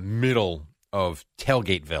just in the middle of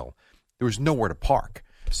Tailgateville. There was nowhere to park.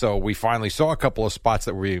 So we finally saw a couple of spots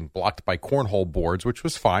that were being blocked by cornhole boards, which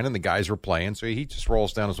was fine, and the guys were playing. So he just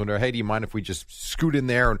rolls down his window, hey, do you mind if we just scoot in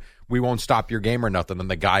there and we won't stop your game or nothing?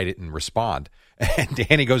 And the guy didn't respond. And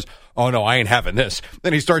Danny goes, oh, no, I ain't having this.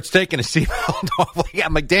 Then he starts taking his seatbelt off.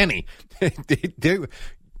 I'm like, Danny, dude,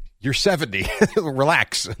 you're 70.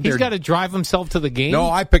 Relax. He's got to drive himself to the game? No,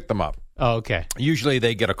 I picked them up. Oh, okay. Usually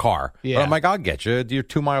they get a car. Yeah. But I'm like, I'll get you. You're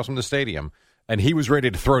 2 miles from the stadium. And he was ready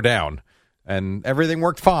to throw down. And everything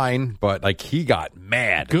worked fine, but, like, he got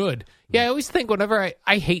mad. Good. Yeah, I always think whenever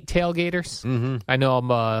I hate tailgaters. Mm-hmm. I know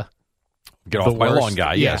I'm get off my lawn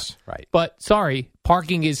guy, Yeah. yes. Right. But, sorry,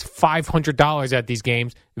 parking is $500 at these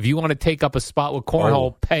games. If you want to take up a spot with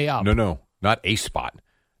cornhole, pay up. No. Not a spot.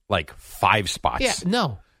 Like 5 spots. Yeah,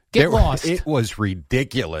 no. Get lost. It was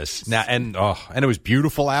ridiculous. Now and it was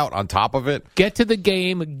beautiful out on top of it. Get to the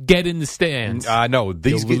game, get in the stands. No,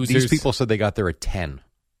 these people said they got there at 10.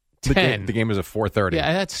 10. The game was at 4:30.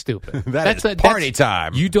 Yeah, that's stupid. That's party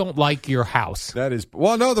time. You don't like your house. That is.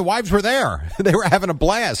 Well, no, the wives were there. They were having a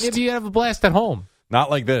blast. If you have a blast at home.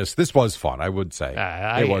 Not like this. This was fun, I would say.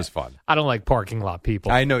 It was fun. I don't like parking lot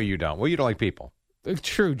people. I know you don't. Well, you don't like people.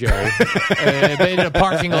 True, Jerry. It made a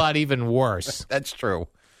parking lot even worse. That's true.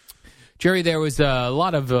 Jerry, there was a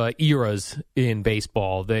lot of eras in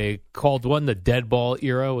baseball. They called one the dead ball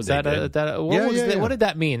era. Was what did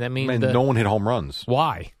that mean? That means no one hit home runs.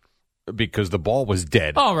 Why? Because the ball was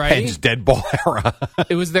dead. All right. Hence dead ball era.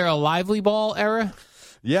 Was there a lively ball era?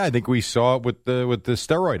 Yeah, I think we saw it with the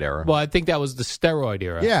steroid era. Well, I think that was the steroid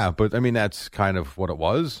era. Yeah, but I mean that's kind of what it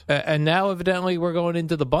was. And now evidently we're going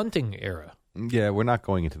into the bunting era. Yeah, we're not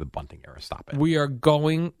going into the bunting era. Stop it. We are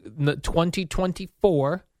going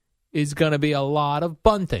 2024 is going to be a lot of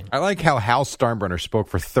bunting. I like how Hal Steinbrenner spoke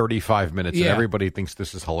for 35 minutes and everybody thinks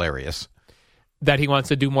this is hilarious. That he wants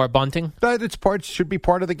to do more bunting? That should be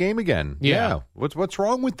part of the game again. Yeah. What's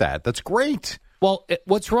wrong with that? That's great. Well,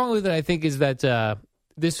 what's wrong with it, I think, is that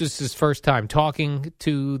this was his first time talking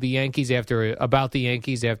to the Yankees about the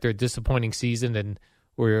Yankees after a disappointing season, and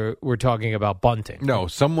we're talking about bunting. No,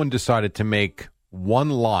 someone decided to make one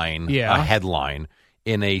line a headline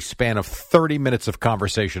in a span of 30 minutes of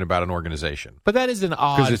conversation about an organization. But that is an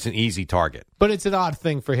odd... Because it's an easy target. But it's an odd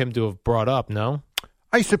thing for him to have brought up, no?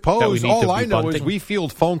 I suppose. All I know is we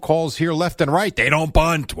field phone calls here left and right. They don't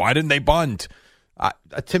bunt. Why didn't they bunt?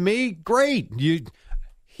 To me, great.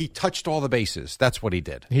 He touched all the bases. That's what he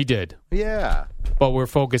did. He did. Yeah. But we're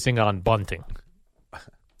focusing on bunting.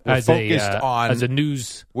 As a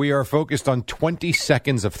news... We are focused on 20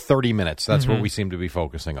 seconds of 30 minutes. That's what we seem to be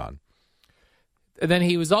focusing on. And then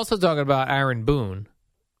he was also talking about Aaron Boone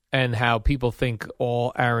and how people think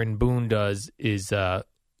all Aaron Boone does is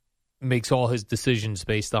makes all his decisions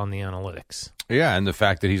based on the analytics. Yeah, and the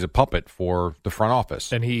fact that he's a puppet for the front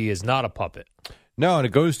office. And he is not a puppet. No, and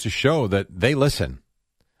it goes to show that they listen.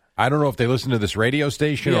 I don't know if they listen to this radio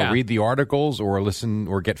station or read the articles or listen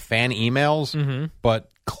or get fan emails,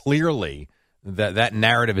 but clearly that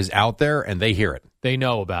narrative is out there and they hear it. They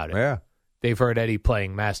know about it. Yeah. They've heard Eddie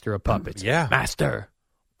playing Master of Puppets. Yeah. Master.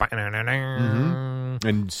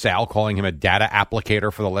 And Sal calling him a data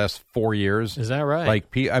applicator for the last 4 years. Is that right?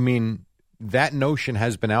 I mean, that notion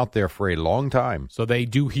has been out there for a long time. So they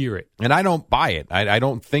do hear it. And I don't buy it. I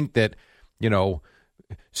don't think that,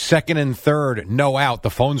 second and third, no out, the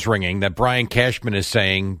phone's ringing, that Brian Cashman is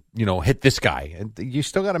saying, hit this guy. And you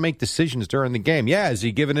still got to make decisions during the game. Yeah, is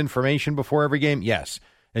he giving information before every game? Yes.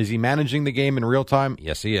 Is he managing the game in real time?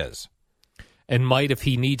 Yes, he is. And if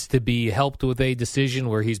he needs to be helped with a decision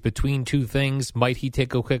where he's between two things, might he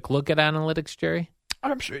take a quick look at analytics, Jerry?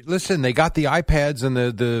 I'm sure. Listen, they got the iPads and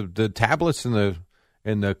the tablets in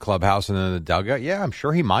the clubhouse and in the dugout. Yeah, I'm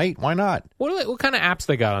sure he might. Why not? What kind of apps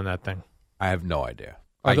they got on that thing? I have no idea.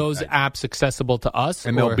 Are those apps accessible to us?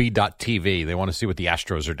 MLB.TV. They want to see what the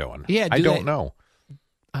Astros are doing. Yeah, I don't know.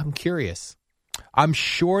 I'm curious. I'm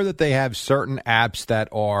sure that they have certain apps that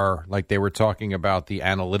are, like they were talking about the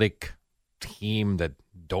analytic team that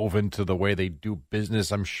dove into the way they do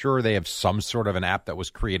business. I'm sure they have some sort of an app that was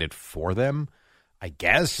created for them, I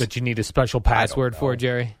guess. That you need a special password for,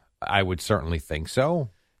 Jerry? I would certainly think so.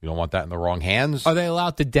 You don't want that in the wrong hands. Are they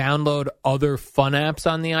allowed to download other fun apps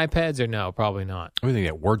on the iPads or no? Probably not. What do they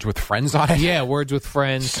get? Words with Friends on it? Yeah, Words with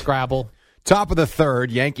Friends, Scrabble. Top of the third,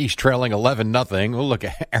 Yankees trailing 11-0. Oh, look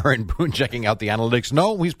at Aaron Boone checking out the analytics.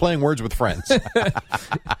 No, he's playing Words with Friends.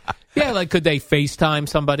 Yeah, like could they FaceTime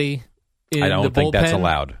somebody in I don't the think that's bullpen?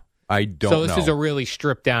 allowed. I don't know. So this is a really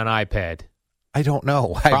stripped down iPad. I don't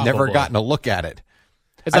know. I've never gotten a look at it.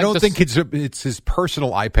 It's I like don't think it's his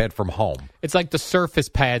personal iPad from home. It's like the Surface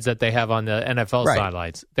pads that they have on the NFL Right.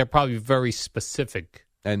 sidelines. They're probably very specific.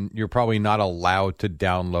 And you're probably not allowed to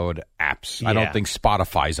download apps. I Yeah. don't think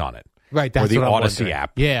Spotify's on it. Right, that's or the what I'm Odyssey wondering.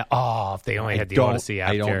 app. Yeah. Oh, if they only had the Odyssey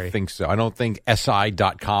app, I don't Jerry. think so. I don't think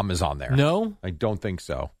SI.com is on there. No? I don't think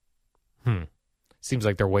so. Seems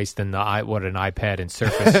like they're wasting what an iPad and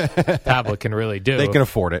Surface tablet can really do. They can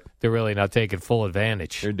afford it. They're really not taking full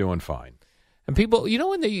advantage. They're doing fine. And people, you know,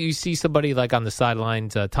 when you see somebody like on the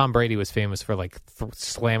sidelines, Tom Brady was famous for like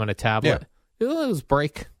slamming a tablet. Yeah. It was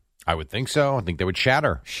break. I would think so. I think they would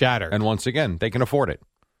shatter. Shatter. And once again, they can afford it.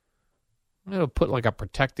 I'm going to put like a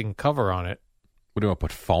protecting cover on it. What do I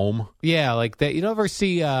put, foam? Yeah, like that. You don't ever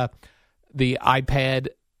see the iPad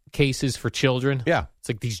cases for children? Yeah. It's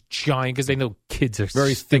like these giant, because they know kids are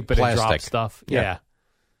Very stupid thick and drop plastic. stuff. Yeah. Yeah.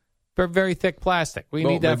 They're very thick plastic. We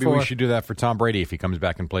need that maybe for we should do that for Tom Brady if he comes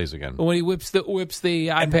back and plays again. when he whips the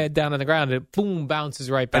iPad down on the ground, it boom bounces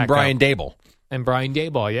right back. And Brian up. Dable. And Brian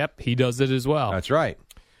Daboll, yep, he does it as well. That's right.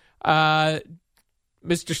 Mr.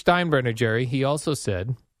 Steinbrenner, Jerry, he also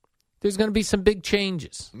said there's going to be some big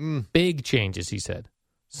changes. Big changes, he said.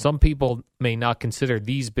 Some people may not consider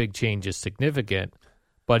these big changes significant,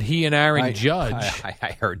 but he and Aaron Judge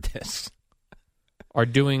I heard this. are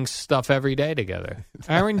doing stuff every day together.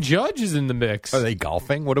 Aaron Judge is in the mix. Are they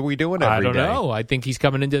golfing? What are we doing I every don't day? know. I think he's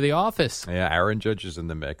coming into the office. Yeah, Aaron Judge is in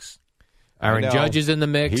the mix. Aaron Judge is in the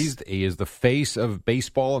mix. He is the face of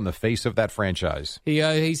baseball and the face of that franchise.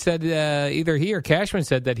 He said either he or Cashman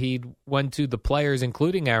said that he went to the players,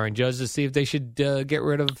 including Aaron Judge, to see if they should get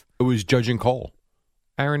rid of It was Judge and Cole.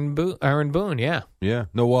 Aaron Boone. Yeah. Yeah.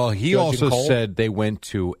 No, well, he Judge also and Cole? said they went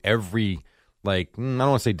to every, I don't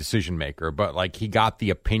want to say decision maker, but like he got the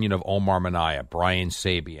opinion of Omar Minaya, Brian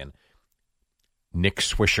Sabian, Nick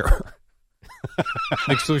Swisher.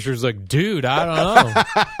 Nick Swisher's like, dude, I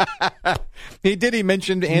don't know. He did. He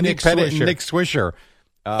mentioned Andy Nick Pettit Swisher. and Nick Swisher.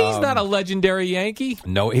 He's not a legendary Yankee.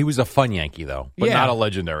 No, he was a fun Yankee, though, but Yeah. not a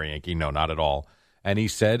legendary Yankee. No, not at all. And he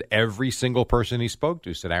said every single person he spoke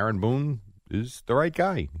to said Aaron Boone is the right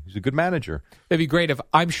guy. He's a good manager. It'd be great if,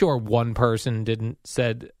 I'm sure one person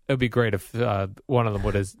said, it'd be great if one of them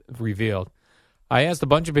would have revealed. I asked a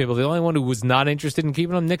bunch of people. The only one who was not interested in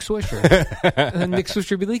keeping him, Nick Swisher. And then Nick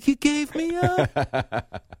Swisher would be like, you gave me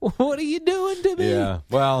up. What are you doing to me? Yeah.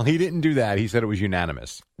 Well, he didn't do that. He said it was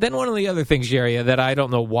unanimous. Then one of the other things, Jerry, that I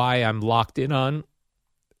don't know why I'm locked in on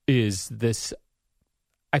is this.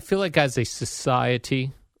 I feel like as a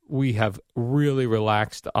society, we have really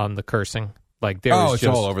relaxed on the cursing. Like there's it's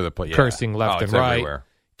just all over the place. Yeah. cursing left it's and right. everywhere.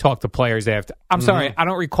 Talk to players after. I'm sorry, I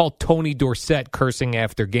don't recall Tony Dorsett cursing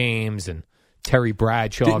after games and Terry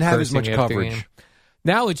Bradshaw Didn't have as cursing much after coverage. game.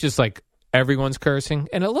 Now it's just like everyone's cursing,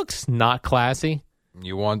 and it looks not classy.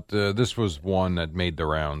 You want this was one that made the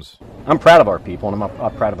rounds. I'm proud of our people, and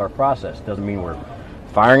I'm proud of our process. Doesn't mean we're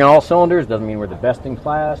firing on all cylinders. Doesn't mean we're the best in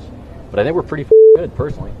class. But I think we're pretty good,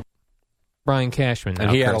 personally. Brian Cashman, And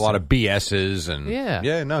now he had a cursing. lot of BSs and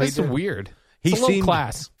Yeah, no, that's he did. weird. He It's a low seemed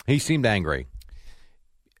class. He seemed angry.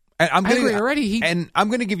 And I'm Angry gonna, already? And I'm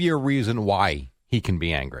going to give you a reason why he can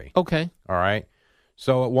be angry. Okay. All right.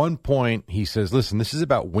 So at one point he says, "Listen, this is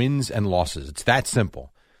about wins and losses. It's that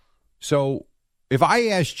simple." So if I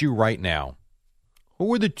asked you right now,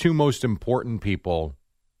 who are the two most important people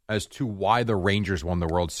as to why the Rangers won the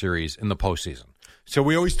World Series in the postseason? So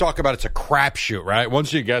we always talk about it's a crapshoot, right?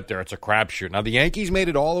 Once you get there, it's a crapshoot. Now, the Yankees made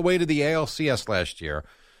it all the way to the ALCS last year,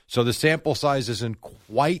 so the sample size isn't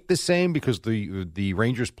quite the same because the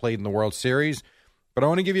Rangers played in the World Series. But I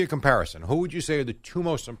want to give you a comparison. Who would you say are the two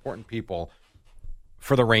most important people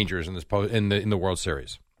for the Rangers in this in the World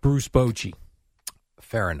Series? Bruce Bochy.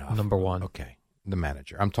 Fair enough. Number one. Okay. The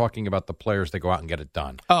manager. I'm talking about the players that go out and get it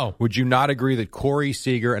done. Oh. Would you not agree that Corey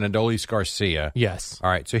Seager and Adolis Garcia? Yes. All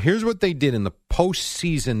right. So here's what they did in the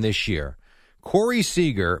postseason this year. Corey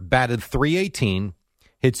Seager batted .318,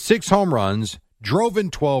 hit 6 home runs, drove in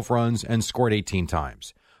 12 runs, and scored 18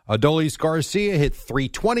 times. Adolis Garcia hit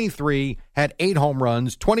 .323, had 8 home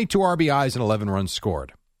runs, 22 RBIs, and 11 runs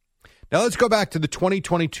scored. Now let's go back to the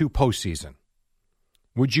 2022 postseason.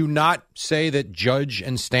 Would you not say that Judge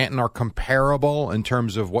and Stanton are comparable in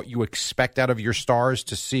terms of what you expect out of your stars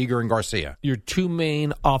to Seager and Garcia? Your two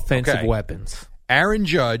main offensive weapons. Aaron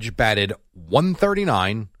Judge batted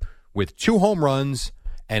 .139 with 2 home runs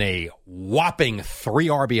and a whopping 3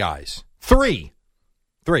 RBIs. 3.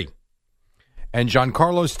 And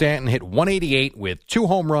Giancarlo Stanton hit .188 with 2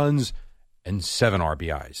 home runs and 7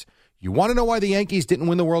 RBIs. You want to know why the Yankees didn't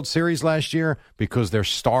win the World Series last year? Because their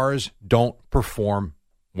stars don't perform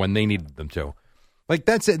when they needed them to. Like,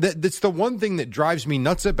 that's it. That's the one thing that drives me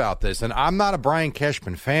nuts about this. And I'm not a Brian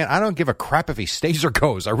Cashman fan. I don't give a crap if he stays or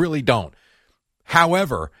goes. I really don't.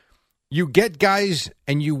 However, you get guys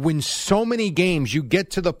and you win so many games, you get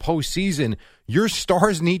to the postseason, your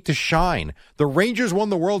stars need to shine. The Rangers won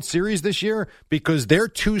the World Series this year because their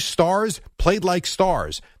 2 stars played like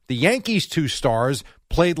stars. The Yankees' 2 stars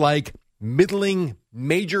played like middling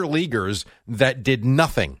major leaguers that did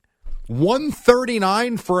nothing.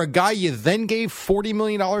 $139 for a guy you then gave $40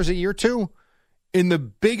 million a year to in the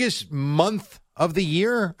biggest month of the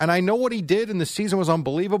year. And I know what he did, and the season was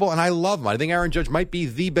unbelievable, and I love him. I think Aaron Judge might be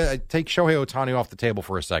the best. Take Shohei Ohtani off the table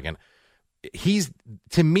for a second. He's,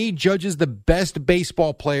 to me, Judge is the best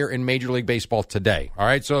baseball player in Major League Baseball today. All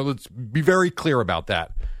right, so let's be very clear about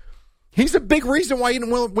that. He's a big reason why he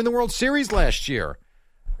didn't win the World Series last year.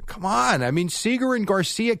 Come on. I mean, Seager and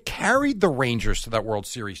Garcia carried the Rangers to that World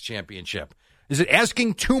Series championship. Is it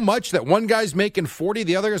asking too much that one guy's making 40,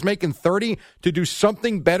 the other guy's making 30 to do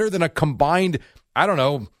something better than a combined, I don't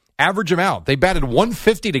know, average them out? They batted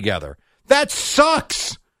 150 together. That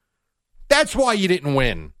sucks. That's why you didn't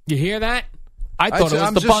win. You hear that? I thought it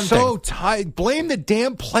was the bunting. I'm just so tired. Blame the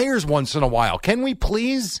damn players once in a while. Can we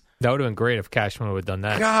please? That would have been great if Cashman would have done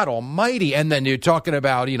that. God almighty. And then you're talking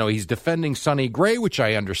about, he's defending Sonny Gray, which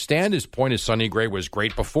I understand. His point is Sonny Gray was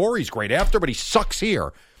great before. He's great after, but he sucks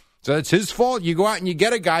here. So it's his fault. You go out and you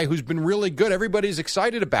get a guy who's been really good. Everybody's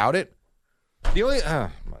excited about it. The only,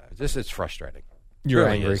 it's frustrating. You're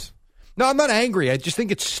really angry. Is. No, I'm not angry. I just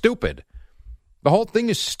think it's stupid. The whole thing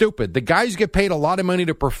is stupid. The guys get paid a lot of money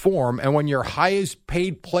to perform, and when your highest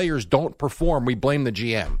paid players don't perform, we blame the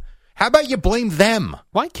GM. How about you blame them?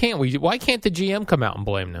 Why can't we? Why can't the GM come out and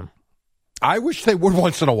blame them? I wish they would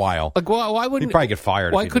once in a while. Like, why wouldn't he'd probably get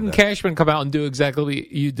fired? Why couldn't Cashman come out and do exactly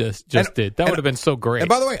what you just did? That would have been so great. And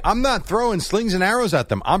by the way, I'm not throwing slings and arrows at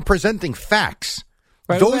them. I'm presenting facts.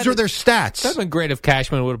 Right, those are their stats. That would have been great if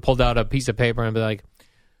Cashman would have pulled out a piece of paper and be like,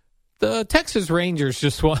 the Texas Rangers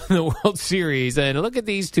just won the World Series, and look at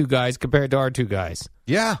these 2 guys compared to our 2 guys.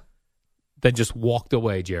 Yeah. Then just walked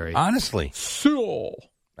away, Jerry. Honestly. So,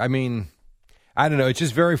 I mean, I don't know. It's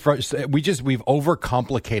just very frustrating. We've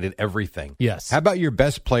overcomplicated everything. Yes. How about your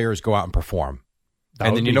best players go out and perform?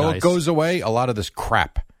 And then nice. What goes away? A lot of this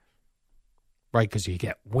crap. Right, because you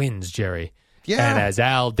get wins, Jerry. Yeah. And as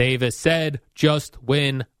Al Davis said, just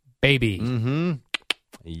win, baby. Mm-hmm.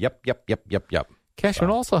 Yep.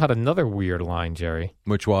 Cashman also had another weird line, Jerry.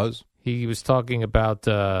 Which was? He was talking about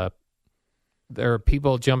there are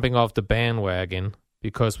people jumping off the bandwagon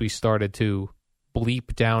because we started to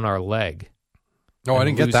bleep down our leg. Oh, I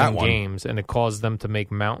didn't get that one. Games, and it caused them to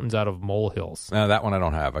make mountains out of molehills. No, that one I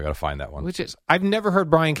don't have. I got to find that one. Which is, I've never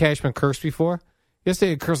heard Brian Cashman curse before.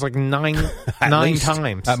 Yesterday, it cursed like nine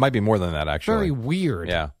times. That might be more than that, actually. Very weird.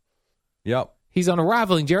 Yeah. Yep. He's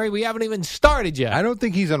unraveling, Jerry. We haven't even started yet. I don't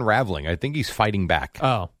think he's unraveling. I think he's fighting back.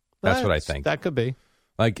 Oh. That's what I think. That could be.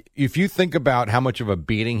 Like, if you think about how much of a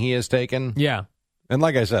beating he has taken. Yeah. And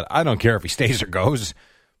like I said, I don't care if he stays or goes,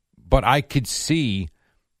 but I could see,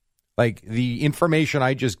 like, the information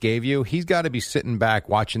I just gave you, he's got to be sitting back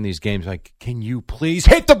watching these games like, can you please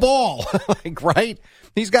hit the ball? Like, right?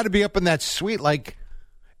 He's got to be up in that suite, like,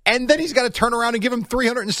 and then he's got to turn around and give him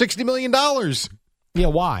 $360 million. Yeah,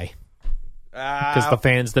 why? Because the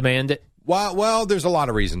fans demand it? Well, there's a lot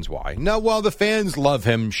of reasons why. No, well, the fans love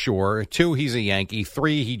him, sure. 2, he's a Yankee.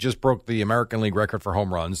 3, he just broke the American League record for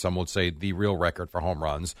home runs. Some would say the real record for home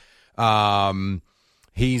runs.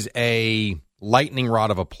 He's a lightning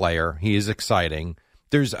rod of a player. He is exciting.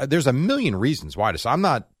 There's a million reasons why. So I'm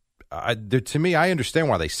not. To me, I understand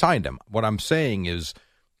why they signed him. What I'm saying is,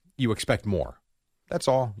 you expect more. That's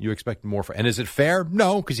all. You expect more and is it fair?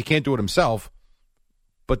 No, because he can't do it himself.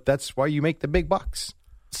 But that's why you make the big bucks.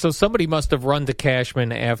 So somebody must have run to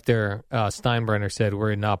Cashman after Steinbrenner said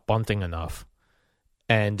we're not bunting enough,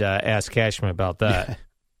 and asked Cashman about that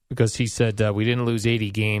because he said we didn't lose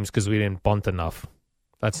 80 games because we didn't bunt enough.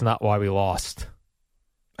 That's not why we lost.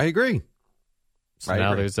 I agree. So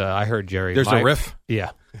now there's I heard Jerry. There's a riff.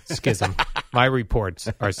 Yeah, schism. My reports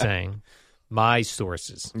are saying, my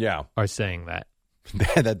sources are saying that.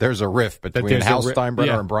 That there's a rift between Hal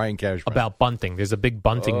Steinbrenner and Brian Cashman. About bunting. There's a big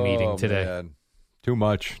bunting meeting today. Man. Too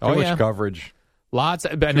much. Too much coverage.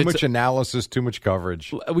 Too much analysis, too much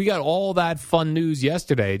coverage. We got all that fun news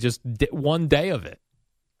yesterday, just one day of it.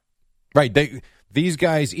 Right. These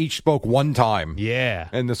guys each spoke one time. Yeah.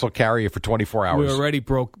 And this will carry you for 24 hours. We're already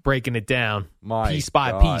breaking it down piece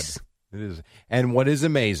by God. piece. It is. And what is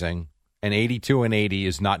amazing, an 82-80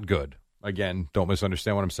 is not good. Again, don't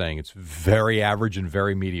misunderstand what I'm saying. It's very average and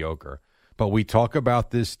very mediocre. But we talk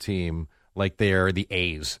about this team like they're the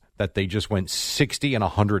A's, that they just went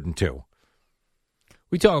 60-102.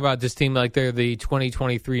 We talk about this team like they're the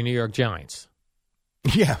 2023 New York Giants.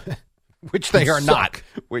 Yeah, which they are not.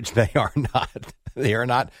 Which they are not. They are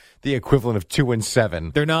not the equivalent of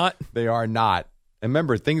 2-7. They're not? They are not. And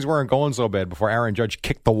remember, things weren't going so bad before Aaron Judge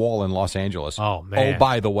kicked the wall in Los Angeles. Oh, man. Oh,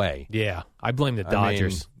 by the way. Yeah, I blame the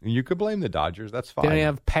Dodgers. You could blame the Dodgers. That's fine. They don't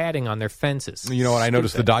have padding on their fences. You know what I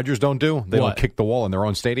noticed the Dodgers don't do? They don't kick the wall in their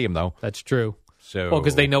own stadium, though. That's true. So, well,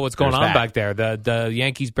 because they know what's going on back there. The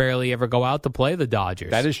Yankees barely ever go out to play the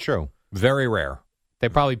Dodgers. That is true. Very rare. They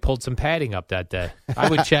probably pulled some padding up that day. I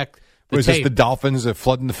would check the Was tape. this the Dolphins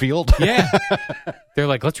flooding the field? Yeah. They're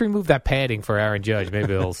like, let's remove that padding for Aaron Judge.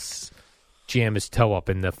 Maybe it'll jam his toe up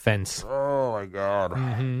in the fence. Oh, my God.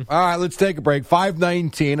 Mm-hmm. All right, let's take a break.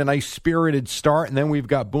 5:19, a nice spirited start, and then we've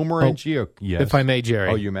got Boomer and Gio. Yes. If I may, Jerry.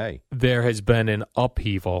 Oh, you may. There has been an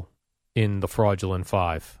upheaval in the Fraudulent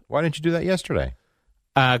Five. Why didn't you do that yesterday?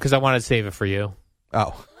 Because I wanted to save it for you.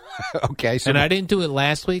 Oh, okay. So and I didn't do it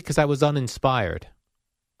last week because I was uninspired.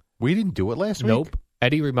 We didn't do it last week? Nope.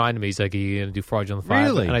 Eddie reminded me, he's like, are you going to do Fraudulent Five?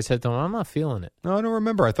 Really? And I said to him, I'm not feeling it. No, I don't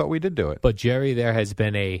remember. I thought we did do it. But, Jerry, there has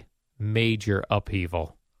been a major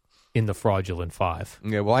upheaval in the Fraudulent Five.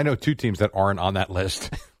 Yeah, well, I know two teams that aren't on that list.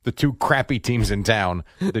 The two crappy teams in town,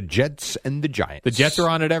 the Jets and the Giants. The Jets are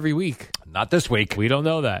on it every week. Not this week. We don't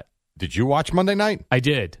know that. Did you watch Monday night? I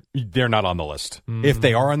did. They're not on the list. If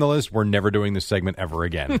they are on the list, we're never doing this segment ever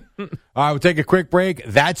again. All right, we'll take a quick break.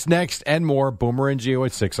 That's next and more. Boomer and Gio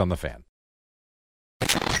at 6 on the Fan.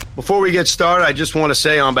 Before we get started, I just want to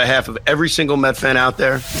say on behalf of every single Met fan out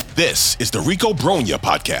there, this is the Rico Bronya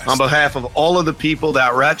Podcast. On behalf of all of the people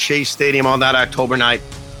that were at Chase Stadium on that October night,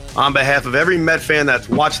 on behalf of every Met fan that's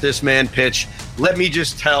watched this man pitch, let me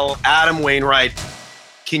just tell Adam Wainwright,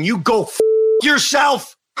 can you go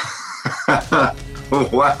yourself?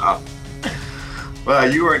 Wow. Wow,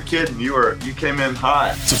 you weren't kidding. You came in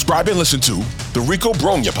hot. Subscribe and listen to the Rico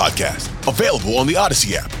Bronya Podcast, available on the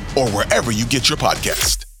Odyssey app or wherever you get your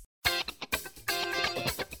podcast.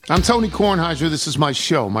 I'm Tony Kornheiser. This is my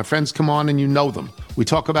show. My friends come on and you know them. We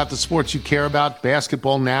talk about the sports you care about,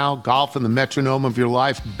 basketball now, golf, and the metronome of your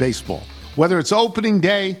life, baseball. Whether it's opening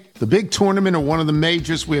day, the big tournament, or one of the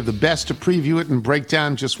majors, we have the best to preview it and break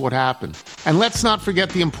down just what happened. And let's not forget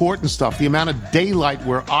the important stuff, the amount of daylight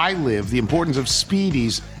where I live, the importance of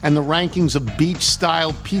speedies, and the rankings of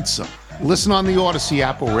beach-style pizza. Listen on the Odyssey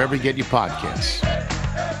app or wherever you get your podcasts.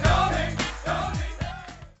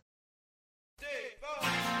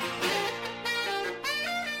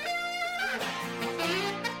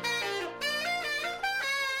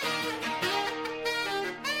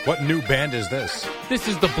 What new band is this? This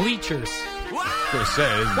is the Bleachers. They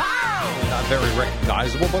say not very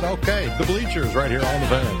recognizable, but okay. The Bleachers right here on the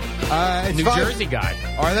Fan. It's New Jersey guy.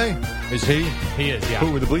 Are they? Is he? He is, yeah.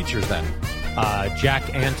 Who were the Bleachers then? Jack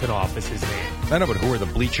Antonoff is his name. I know, but who are the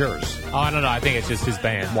Bleachers? Oh, I don't know. I think it's just his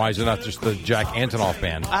band. Why is it not just the Jack Antonoff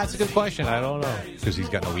band? That's a good question. I don't know. Because he's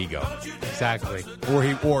got no ego. Exactly. Or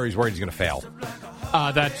he's worried he's going to fail.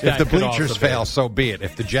 If the Bleachers fail, so be it.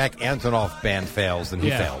 If the Jack Antonoff band fails, then he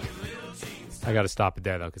failed. I got to stop it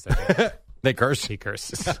there, though, because they curse? He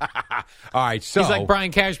curses. All right, so... He's like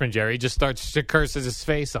Brian Cashman, Jerry. He just starts to curse his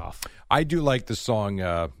face off. I do like the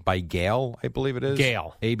song by Gail, I believe it is.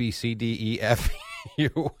 Gail. ABCDEFU.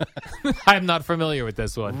 I'm not familiar with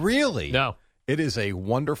this one. Really? No. It is a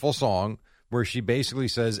wonderful song where she basically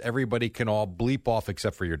says everybody can all bleep off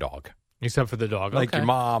except for your dog. Except for the dog, like okay. Your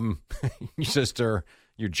mom, your sister,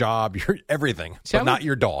 your job, your everything, but not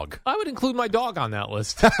your dog. I would include my dog on that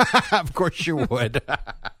list. Of course you would.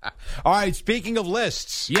 All right, speaking of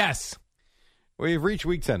lists. Yes. We've reached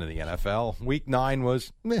week 10 of the NFL. Week 9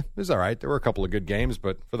 was all right. There were a couple of good games,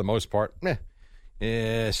 but for the most part,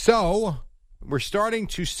 so we're starting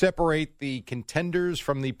to separate the contenders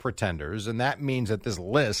from the pretenders, and that means that this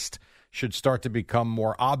list should start to become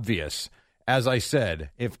more obvious. As I said,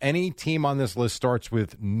 if any team on this list starts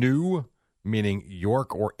with new, meaning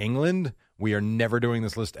York or England, we are never doing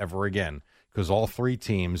this list ever again because all three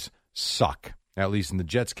teams suck. At least in the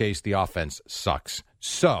Jets' case, the offense sucks.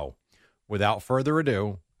 So, without further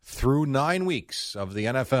ado, through 9 weeks of the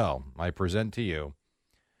NFL, I present to you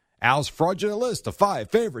Al's fraudulent list of 5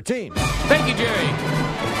 favorite teams. Thank you, Jerry.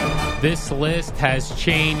 This list has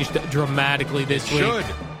changed dramatically this week. Should.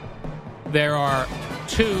 There are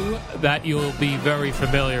 2 that you'll be very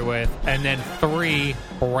familiar with, and then 3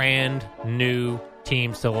 brand new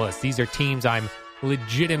teams to the list. These are teams I'm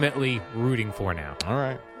legitimately rooting for now. All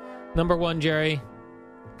right. Number 1, Jerry.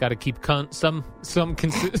 Got to keep some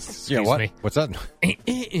consistency. Yeah, what? Me. What's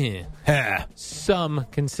that? Some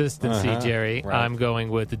consistency, Jerry. Right. I'm going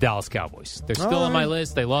with the Dallas Cowboys. They're still on my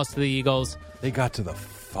list. They lost to the Eagles. They got to the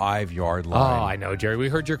 5-yard Oh, line. I know, Jerry. We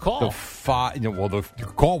heard your call.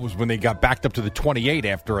 The call was when they got backed up to the 28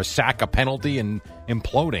 after a sack, a penalty, and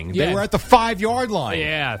imploding. Yeah. They were at the 5-yard line.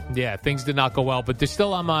 Yeah. Things did not go well, but they're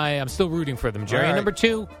still on I'm still rooting for them, Jerry. All right. Number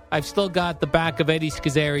 2, I've still got the back of Eddie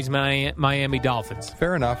Scazzeri's Miami Dolphins.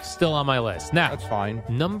 Fair enough. Still on my list. Now, that's fine.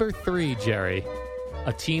 Number 3, Jerry,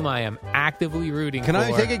 a team I am actively rooting Can for.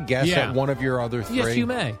 I take a guess at one of your other 3? Yes, you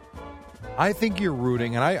may. I think you're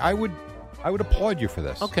rooting, and I would applaud you for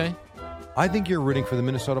this. Okay. I think you're rooting for the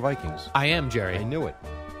Minnesota Vikings. I am, Jerry. I knew it.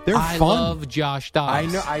 They're I fun. love Josh Dobbs. I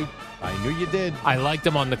know. I knew you did. I liked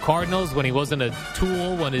him on the Cardinals when he wasn't a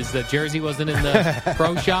tool, when his jersey wasn't in the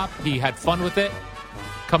pro shop. He had fun with it.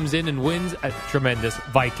 Comes in and wins. Tremendous.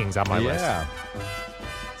 Vikings on my list.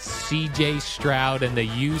 C.J. Stroud and the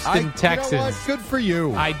Houston Texans. You know what? Good for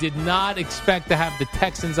you. I did not expect to have the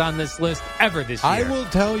Texans on this list ever this year. I will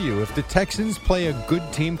tell you, if the Texans play a good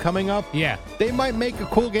team coming up, they might make a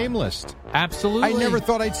cool game list. Absolutely. I never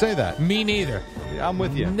thought I'd say that. Me neither. I'm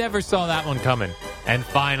with you. Never saw that one coming. And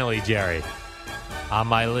finally, Jerry, on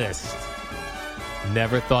my list,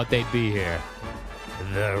 never thought they'd be here,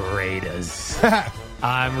 the Raiders.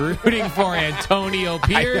 I'm rooting for Antonio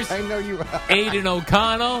Pierce. I know you. Aiden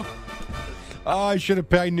O'Connell. Oh, I should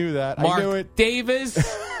have. I knew that. Mark I knew it.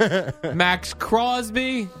 Davis, Max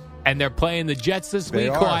Crosby, and they're playing the Jets this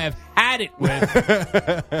week, who I have had it with,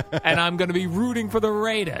 and I'm going to be rooting for the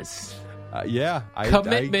Raiders.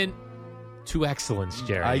 Commitment to excellence,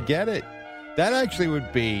 Jerry. I get it. That actually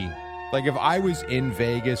would be like if I was in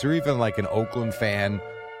Vegas or even like an Oakland fan.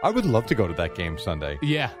 I would love to go to that game Sunday.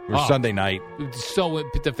 Yeah. Or Sunday night. So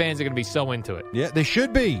the fans are going to be so into it. Yeah, they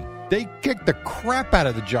should be. They kicked the crap out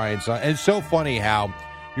of the Giants. And it's so funny how,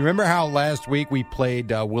 you remember how last week we played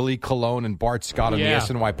Willie Colon and Bart Scott on the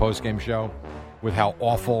SNY postgame show with how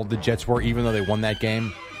awful the Jets were, even though they won that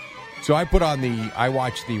game? So I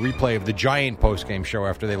watched the replay of the Giant postgame show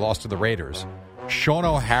after they lost to the Raiders. Sean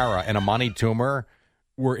O'Hara and Amani Toomer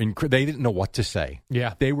they didn't know what to say.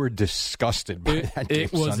 Yeah. They were disgusted by that game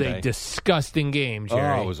It was Sunday. a disgusting game,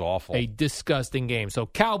 Jerry. Oh, it was awful. A disgusting game. So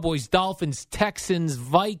Cowboys, Dolphins, Texans,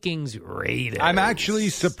 Vikings, Raiders. I'm actually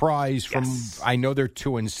surprised I know they're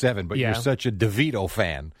 2-7, but you're such a DeVito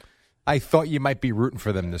fan. I thought you might be rooting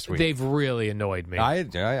for them this week. They've really annoyed me. I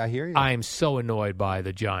hear you. I am so annoyed by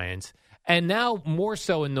the Giants. And now more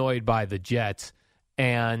so annoyed by the Jets.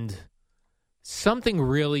 And something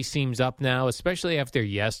really seems up now, especially after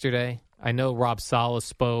yesterday. I know Rob Saleh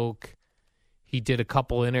spoke. He did a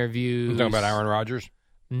couple interviews. You talking about Aaron Rodgers?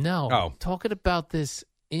 No. Oh. Talking about this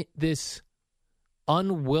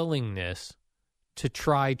unwillingness to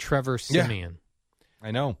try Trevor Siemian.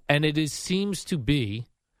 I know. And it seems to be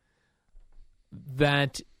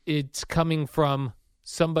that it's coming from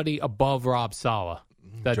somebody above Rob Saleh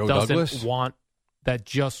that Joe doesn't Douglas? that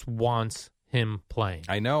just wants him playing.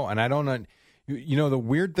 I know, and I don't know. You know, the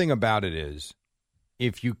weird thing about it is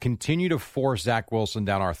if you continue to force Zach Wilson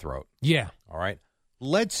down our throat. Yeah. All right.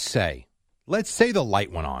 Let's say the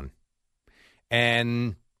light went on.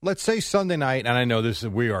 And let's say Sunday night, and I know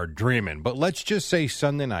we are dreaming, but let's just say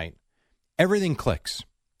Sunday night, everything clicks.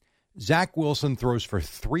 Zach Wilson throws for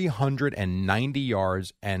 390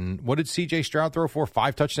 yards, and what did C.J. Stroud throw for?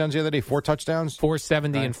 5 touchdowns the other day? 4 touchdowns?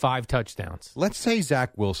 470 and 5 touchdowns. Let's say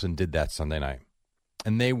Zach Wilson did that Sunday night,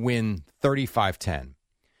 and they win 35-10.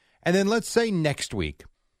 And then let's say next week,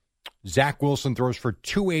 Zach Wilson throws for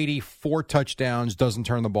 280, 4 touchdowns, doesn't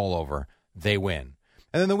turn the ball over. They win.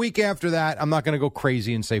 And then the week after that, I'm not going to go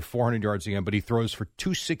crazy and say 400 yards again, but he throws for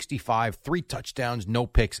 265, 3 touchdowns, no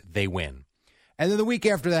picks. They win. And then the week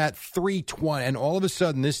after that, 320. And all of a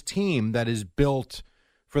sudden, this team that is built,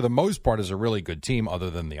 for the most part, is a really good team other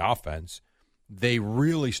than the offense. They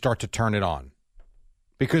really start to turn it on.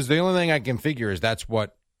 Because the only thing I can figure is that's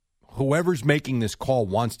what whoever's making this call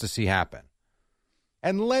wants to see happen.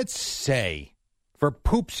 And let's say, for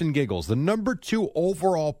poops and giggles, the number 2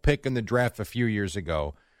 overall pick in the draft a few years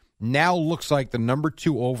ago now looks like the number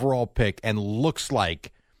 2 overall pick and looks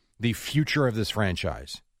like the future of this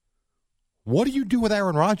franchise. What do you do with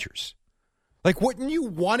Aaron Rodgers? Like, wouldn't you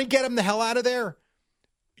want to get him the hell out of there?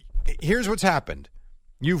 Here's what's happened.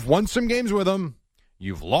 You've won some games with him.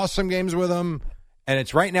 You've lost some games with him. And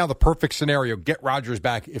it's right now the perfect scenario. Get Rodgers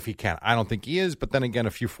back if he can. I don't think he is, but then again,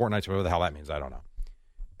 a few fortnights, whatever the hell that means, I don't know.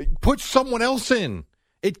 Put someone else in.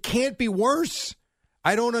 It can't be worse.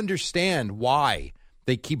 I don't understand why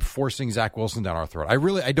they keep forcing Zach Wilson down our throat.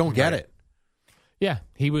 I don't get it. Yeah,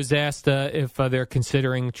 he was asked if they're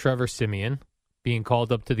considering Trevor Siemian being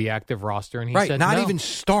called up to the active roster, and he said not no. even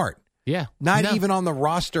start. Yeah. Not even on the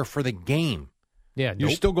roster for the game. Yeah, You're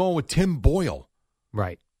nope. still going with Tim Boyle.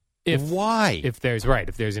 Right. Why? If there's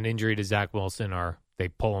an injury to Zach Wilson or they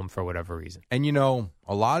pull him for whatever reason. And,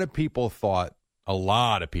 a lot of people thought,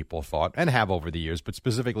 and have over the years, but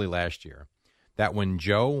specifically last year, that when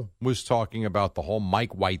Joe was talking about the whole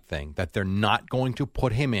Mike White thing, that they're not going to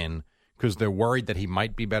put him in because they're worried that he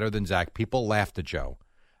might be better than Zach, people laughed at Joe.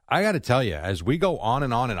 I got to tell you, as we go on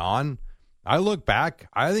and on and on, I look back,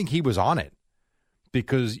 I think he was on it.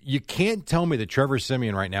 Because you can't tell me that Trevor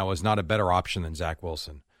Siemian right now is not a better option than Zach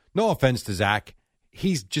Wilson. No offense to Zach.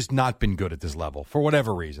 He's just not been good at this level for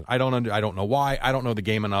whatever reason. I don't know why. I don't know the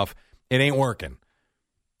game enough. It ain't working.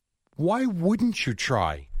 Why wouldn't you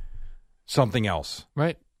try something else?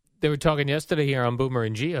 Right. They were talking yesterday here on Boomer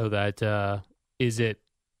and Geo that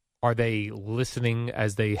are they listening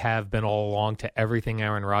as they have been all along to everything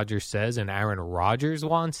Aaron Rodgers says and Aaron Rodgers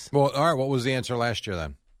wants? Well, all right. What was the answer last year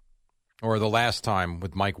then? Or the last time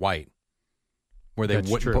with Mike White, where they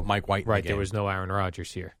wouldn't put Mike White in the game. There was no Aaron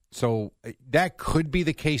Rodgers here. So that could be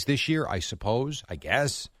the case this year, I suppose, I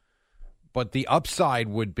guess. But the upside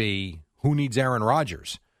would be, who needs Aaron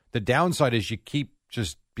Rodgers? The downside is you keep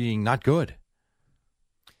just being not good.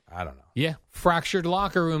 I don't know. Yeah, fractured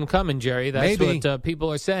locker room coming, Jerry. That's Maybe. what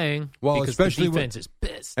people are saying. Well, because especially the defense is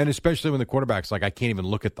pissed. And especially when the quarterback's like, I can't even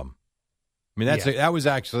look at them. I mean, that was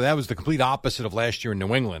the complete opposite of last year in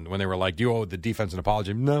New England when they were like, you owe the defense an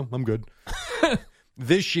apology. No, I'm good.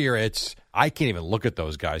 This year, I can't even look at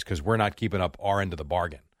those guys because we're not keeping up our end of the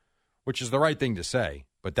bargain, which is the right thing to say.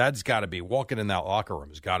 But that's got to be, walking in that locker room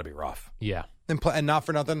has got to be rough. Yeah. And not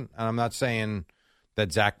for nothing, and I'm not saying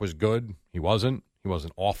that Zach was good. He wasn't. He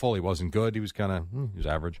wasn't awful. He wasn't good. He was he was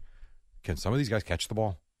average. Can some of these guys catch the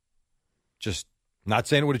ball? Just not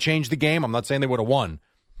saying it would have changed the game. I'm not saying they would have won.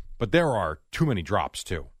 But there are too many drops,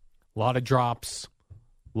 too. A lot of drops,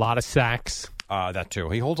 a lot of sacks. That, too.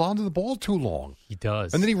 He holds on to the ball too long. He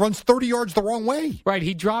does. And then he runs 30 yards the wrong way. Right.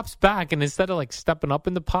 He drops back, and instead of, stepping up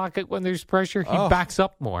in the pocket when there's pressure, he backs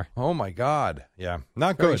up more. Oh, my God. Yeah,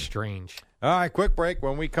 not Very good. strange. All right, quick break.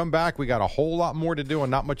 When we come back, we got a whole lot more to do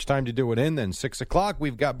and not much time to do it in. Then 6 o'clock,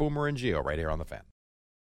 we've got Boomer and Geo right here on The Fan.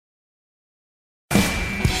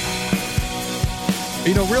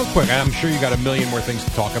 Real quick, I'm sure you got a million more things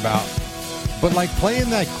to talk about. But playing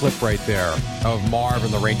that clip right there of Marv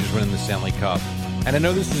and the Rangers winning the Stanley Cup, and I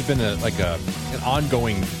know this has been an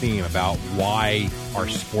ongoing theme about why our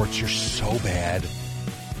sports are so bad.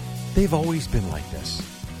 They've always been like this.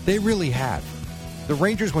 They really have. The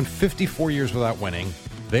Rangers went 54 years without winning.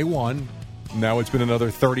 They won. Now it's been another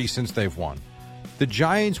 30 since they've won. The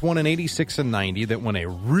Giants won in 86 and 90. That went a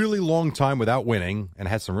really long time without winning and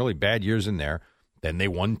had some really bad years in there. Then they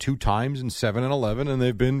won 2 times in 7 and 11, and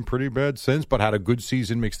they've been pretty bad since, but had a good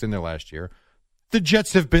season mixed in there last year. The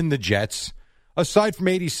Jets have been the Jets. Aside from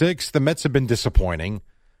 86, the Mets have been disappointing.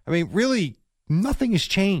 I mean, really, nothing has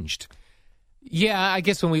changed. Yeah, I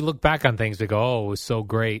guess when we look back on things, we go, oh, it was so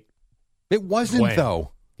great. It wasn't,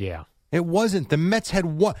 though. Yeah. It wasn't. The Mets had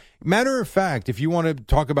one. Matter of fact, if you want to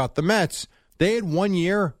talk about the Mets, they had 1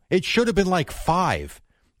 year. It should have been 5.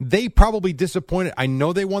 They probably disappointed. I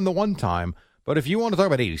know they won the one time. But if you want to talk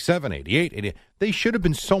about 87, 88, 88, they should have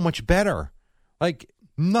been so much better.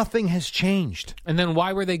 Nothing has changed. And then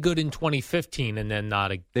why were they good in 2015 and then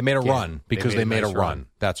not again? They made a run because they made a nice run.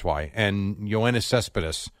 That's why. And Yoenis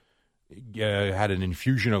Cespedes had an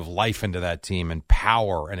infusion of life into that team and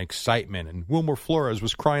power and excitement. And Wilmer Flores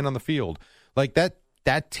was crying on the field.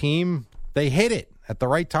 That team, they hit it at the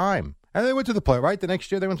right time. And they went to the play, right? The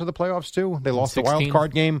next year they went to the playoffs too. They lost the wild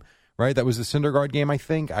card game, right? That was the Syndergaard game, I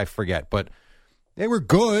think. I forget. But they were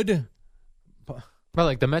good.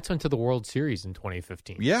 Well, the Mets went to the World Series in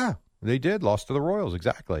 2015. Yeah, they did. Lost to the Royals,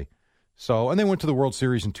 exactly. And they went to the World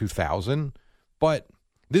Series in 2000. But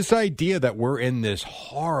this idea that we're in this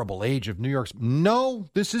horrible age of New York's, no,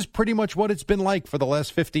 this is pretty much what it's been like for the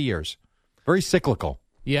last 50 years. Very cyclical.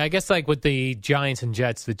 Yeah, I guess with the Giants and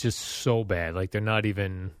Jets, they're just so bad. They're not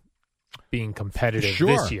even being competitive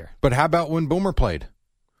this year. But how about when Boomer played?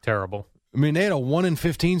 Terrible. I mean, they had a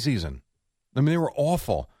 1-15 season. I mean, they were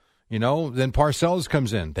awful. Then Parcells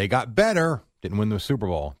comes in. They got better. Didn't win the Super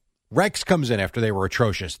Bowl. Rex comes in after they were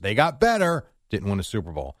atrocious. They got better. Didn't win a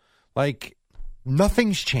Super Bowl.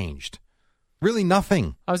 Nothing's changed. Really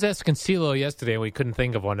nothing. I was asking CeeLo yesterday, and we couldn't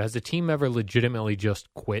think of one. Has the team ever legitimately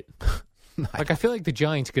just quit? I feel like the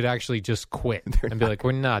Giants could actually just quit and be like,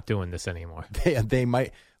 we're not doing this anymore. They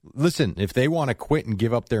might. Listen, if they want to quit and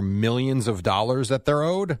give up their millions of dollars that they're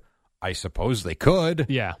owed, I suppose they could.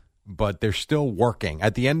 Yeah. But they're still working.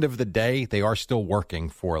 At the end of the day, they are still working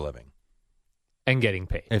for a living. And getting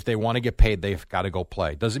paid. If they want to get paid, they've got to go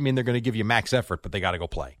play. Doesn't mean they're going to give you max effort, but they got to go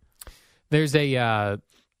play. There's a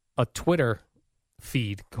Twitter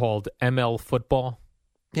feed called ML Football.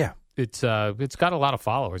 Yeah. It's got a lot of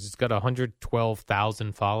followers. It's got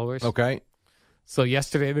 112,000 followers. Okay. So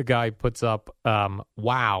yesterday the guy puts up,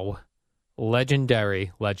 wow,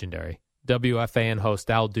 legendary WFAN host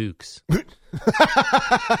Al Dukes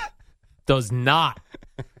does not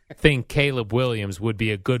think Caleb Williams would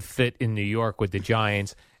be a good fit in New York with the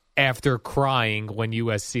Giants after crying when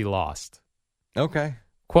USC lost. Okay.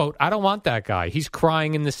 Quote, I don't want that guy. He's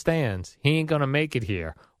crying in the stands. He ain't going to make it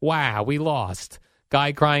here. Wow, we lost.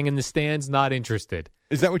 Guy crying in the stands, not interested.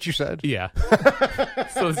 Is that what you said? Yeah.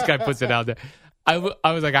 So this guy puts it out there. I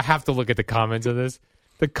was like, I have to look at the comments of this.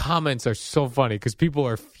 The comments are so funny because people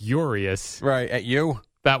are furious. Right, at you?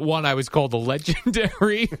 That one I was called a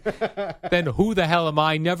legendary. Then who the hell am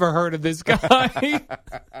I? Never heard of this guy.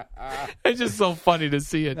 It's just so funny to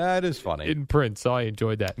see it. That is funny. In print, so I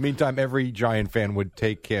enjoyed that. Meantime, every Giant fan would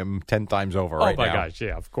take him 10 times over right now. Oh, my gosh,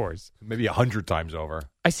 yeah, of course. Maybe 100 times over.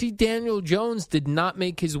 I see Daniel Jones did not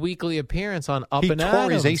make his weekly appearance on Up and He tore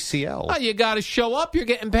Adams. his ACL. Oh, you got to show up. You're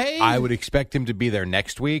getting paid. I would expect him to be there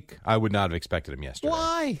next week. I would not have expected him yesterday.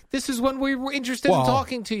 Why? This is when we were interested in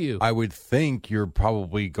talking to you. I would think you're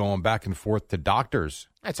probably going back and forth to doctors.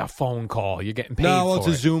 That's a phone call. You're getting paid No, for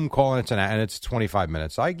it's a Zoom call and it's 25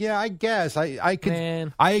 minutes. I guess I could.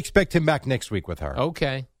 Man. I expect him back next week with her.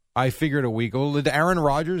 Okay. I figured a week. Well, did Aaron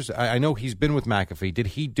Rodgers? I know he's been with McAfee. Did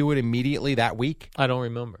he do it immediately that week? I don't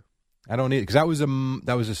remember. I don't need because that was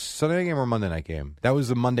a Sunday game or Monday night game. That was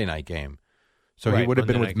the Monday night game. So Right, he would have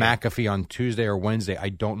been with Monday night McAfee on Tuesday or Wednesday. I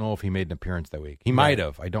don't know if he made an appearance that week. He might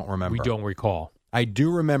have. I don't remember. We don't recall. I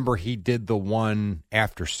do remember he did the one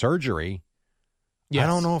after surgery. Yes. I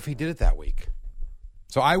don't know if he did it that week.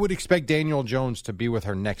 So I would expect Daniel Jones to be with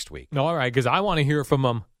her next week. No, all right, because I want to hear from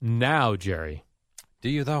him now, Jerry. Do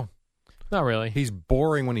you, though? Not really. He's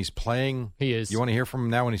boring when he's playing. He is. You want to hear from him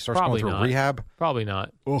now when he starts Probably going through not. rehab? Probably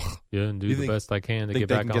not. Ugh. Yeah, and do You the think- best I can to Think get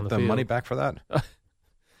they back can on get the the field. money back for that?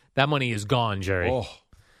 That money is gone, Jerry. Oh.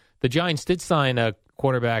 The Giants did sign a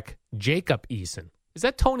quarterback, Jacob Eason. Is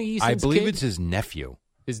that Tony Eason's I believe kid? it's his nephew.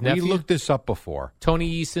 His nephew? We looked this up before.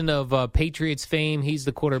 Tony Eason of Patriots fame. He's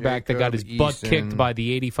the quarterback that got his Jacob butt Eason. kicked by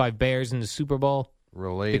the 85 Bears in the Super Bowl. I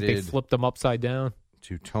Related think they flipped him upside down.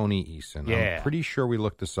 to Tony Eason. Yeah. I'm pretty sure we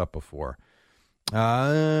looked this up before.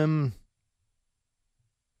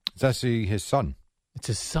 It's actually his son. It's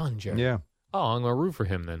his son, Jerry. Yeah. Oh, I'm going to root for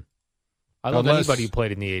him then. I love Unless- anybody who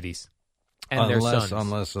played in the 80s. And their sons.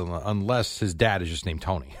 Unless his dad is just named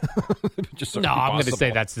Tony. Just No, certainly I'm going to say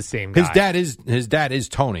possible. that's the same guy. His dad is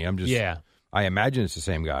Tony. Yeah. I imagine it's the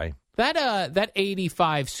same guy. That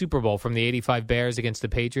 85 Super Bowl from the 85 Bears against the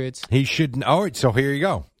Patriots. He should. All right, so here you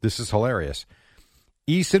go. This is hilarious.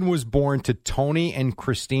 Eason was born to Tony and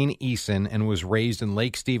Christine Eason and was raised in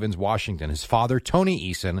Lake Stevens, Washington. His father,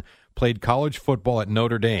 Tony Eason, played college football at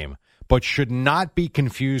Notre Dame, but should not be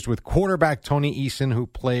confused with quarterback Tony Eason, who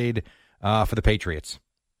played for the Patriots.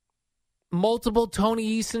 Multiple Tony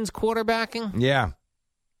Easons quarterbacking? Yeah.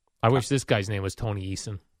 I wish this guy's name was Tony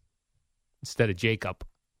Eason instead of Jacob.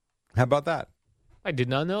 How about that? I did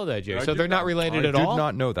not know that, Jerry. So they're not related at I all? did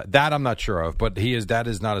not know that. That I'm not sure of, but that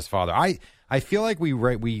is not his father. I feel like we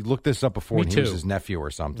looked this up before Me and he was too. his nephew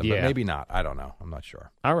or something, Yeah. but maybe not. I don't know. I'm not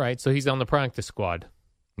sure. All right, so he's on the practice squad.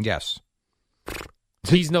 Yes.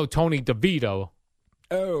 He's no Tony DeVito.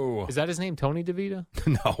 Oh. Is that his name, Tony DeVito?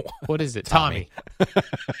 No. What is it? Tommy.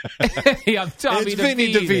 Hey, I'm Tommy It's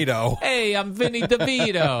Vinny DeVito. Hey, I'm Vinny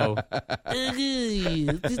DeVito.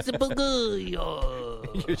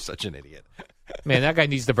 You're such an idiot. Man, that guy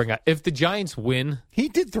needs to bring out. If the Giants win, he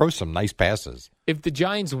did throw some nice passes. If the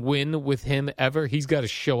Giants win with him ever, he's got to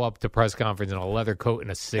show up to press conference in a leather coat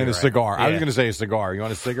and a cigarette. And a cigar. I was Yeah. going to say a cigar. You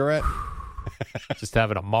want a cigarette? Just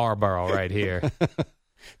having a Marlboro right here.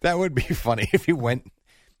 That would be funny if you went.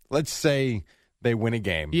 Let's say they win a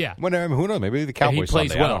game. Yeah. Whenever, who knows? Maybe the And Cowboys he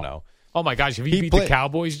plays Sunday. well. I don't know. Oh my gosh, if he beat the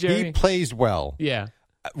Cowboys, Jerry, He plays well. Yeah.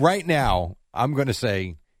 Right now, I'm going to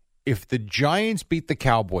say if the Giants beat the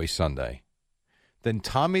Cowboys Sunday, then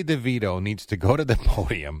Tommy DeVito needs to go to the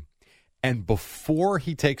podium, and before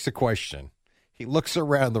he takes a question, He looks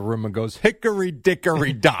around the room and goes, "Hickory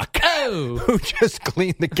dickory dock." Oh, who just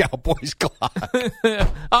cleaned the Cowboys clock?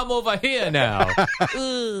 I'm over here now.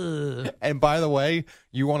 And by the way,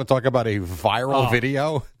 you want to talk about a viral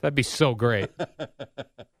video? That'd be so great.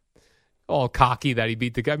 All cocky that he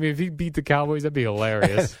beat the guy. I mean, if he beat the Cowboys, that'd be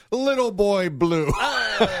hilarious. Little boy blue.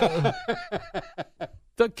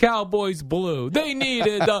 The Cowboys blew. They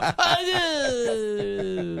needed the...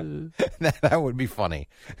 That would be funny.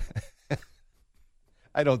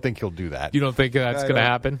 I don't think he'll do that. You don't think that's going to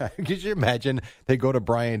happen? Could you imagine they go to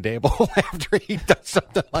Brian Dable after he does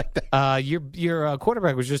something like that? Your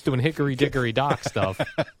quarterback was just doing hickory dickory dock stuff.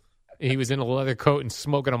 He was in a leather coat and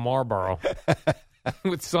smoking a Marlboro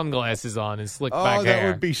with sunglasses on and slick back hair. Oh, that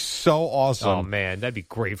would be so awesome. Oh, man, that'd be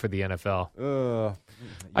great for the NFL.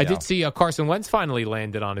 I did see Carson Wentz finally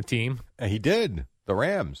landed on a team. He did. The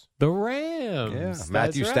Rams. Yeah,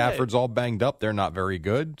 Matthew Stafford's all banged up. They're not very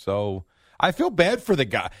good, so... I feel bad for the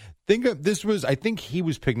guy. I think he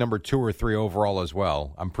was picked number 2 or 3 overall as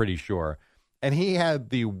well. I'm pretty sure. And he had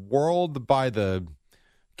the world by the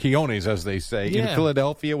Quiones, as they say, in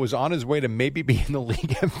Philadelphia, was on his way to maybe being the league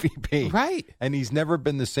MVP. Right. And he's never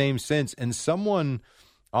been the same since. And someone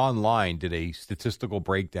online did a statistical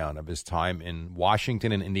breakdown of his time in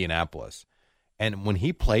Washington and Indianapolis. And when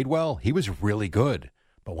he played well, he was really good.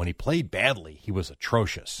 But when he played badly, he was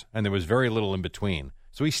atrocious. And there was very little in between.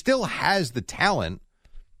 So he still has the talent.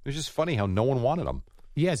 It's just funny how no one wanted him.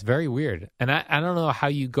 Yeah, it's very weird. And I don't know how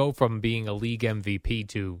you go from being a league MVP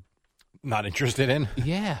to... Not interested in?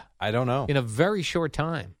 Yeah. I don't know. In a very short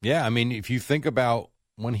time. Yeah, I mean, if you think about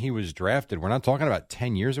when he was drafted, we're not talking about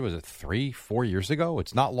 10 years. It was 3-4 years ago.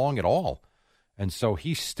 It's not long at all. And so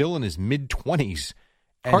he's still in his mid-20s.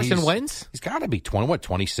 Carson Wentz? He's got to be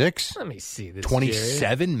 26? Let me see this.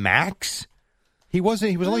 27 max? He was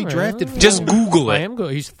only drafted. Just Google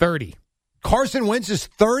it. He's 30. Carson Wentz is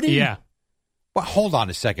 30? Yeah. Well, hold on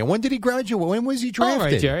a second. When did he graduate? When was he drafted? All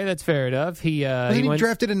right, Jerry, that's fair enough. He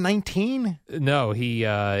drafted in 19? No, he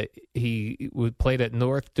played at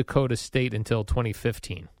North Dakota State until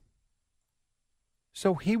 2015.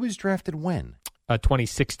 So he was drafted when?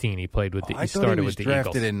 2016. He played with the. He started with the Eagles.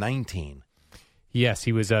 Drafted in 19. Yes,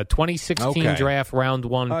 he was a 2016 draft, round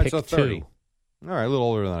 1, pick 2. All right, a little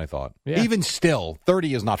older than I thought. Yeah. Even still,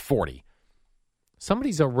 30 is not 40.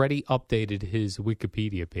 Somebody's already updated his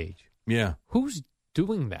Wikipedia page. Yeah. Who's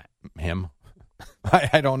doing that? Him.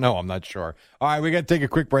 I don't know. I'm not sure. All right, we got to take a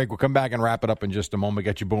quick break. We'll come back and wrap it up in just a moment. We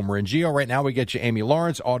got you Boomer and Gio. Right now, we get you Amy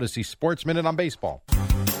Lawrence, Odyssey Sports Minute on baseball.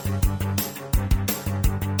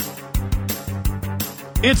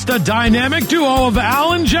 It's the dynamic duo of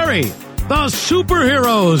Al and Jerry, the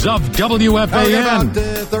superheroes of WFAN.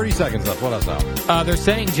 About 30 seconds left. What else, Al? They're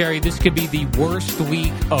saying, Jerry, this could be the worst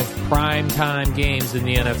week of primetime games in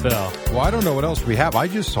the NFL. Well, I don't know what else we have. I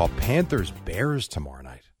just saw Panthers-Bears tomorrow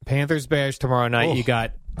night. Panthers-Bears tomorrow night. Oh. You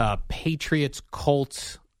got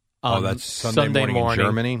Patriots-Colts that's Sunday morning in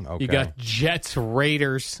Germany? Okay. You got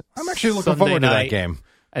Jets-Raiders. I'm actually looking forward to that game.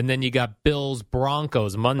 And then you got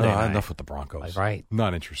Bills-Broncos Monday night. Enough with the Broncos. Right.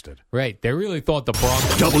 Not interested. Right. They really thought the Broncos...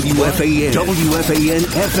 WFAN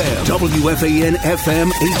FM, WFAN FM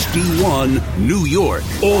HD1, New York.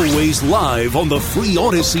 Always live on the free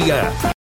Odyssey app.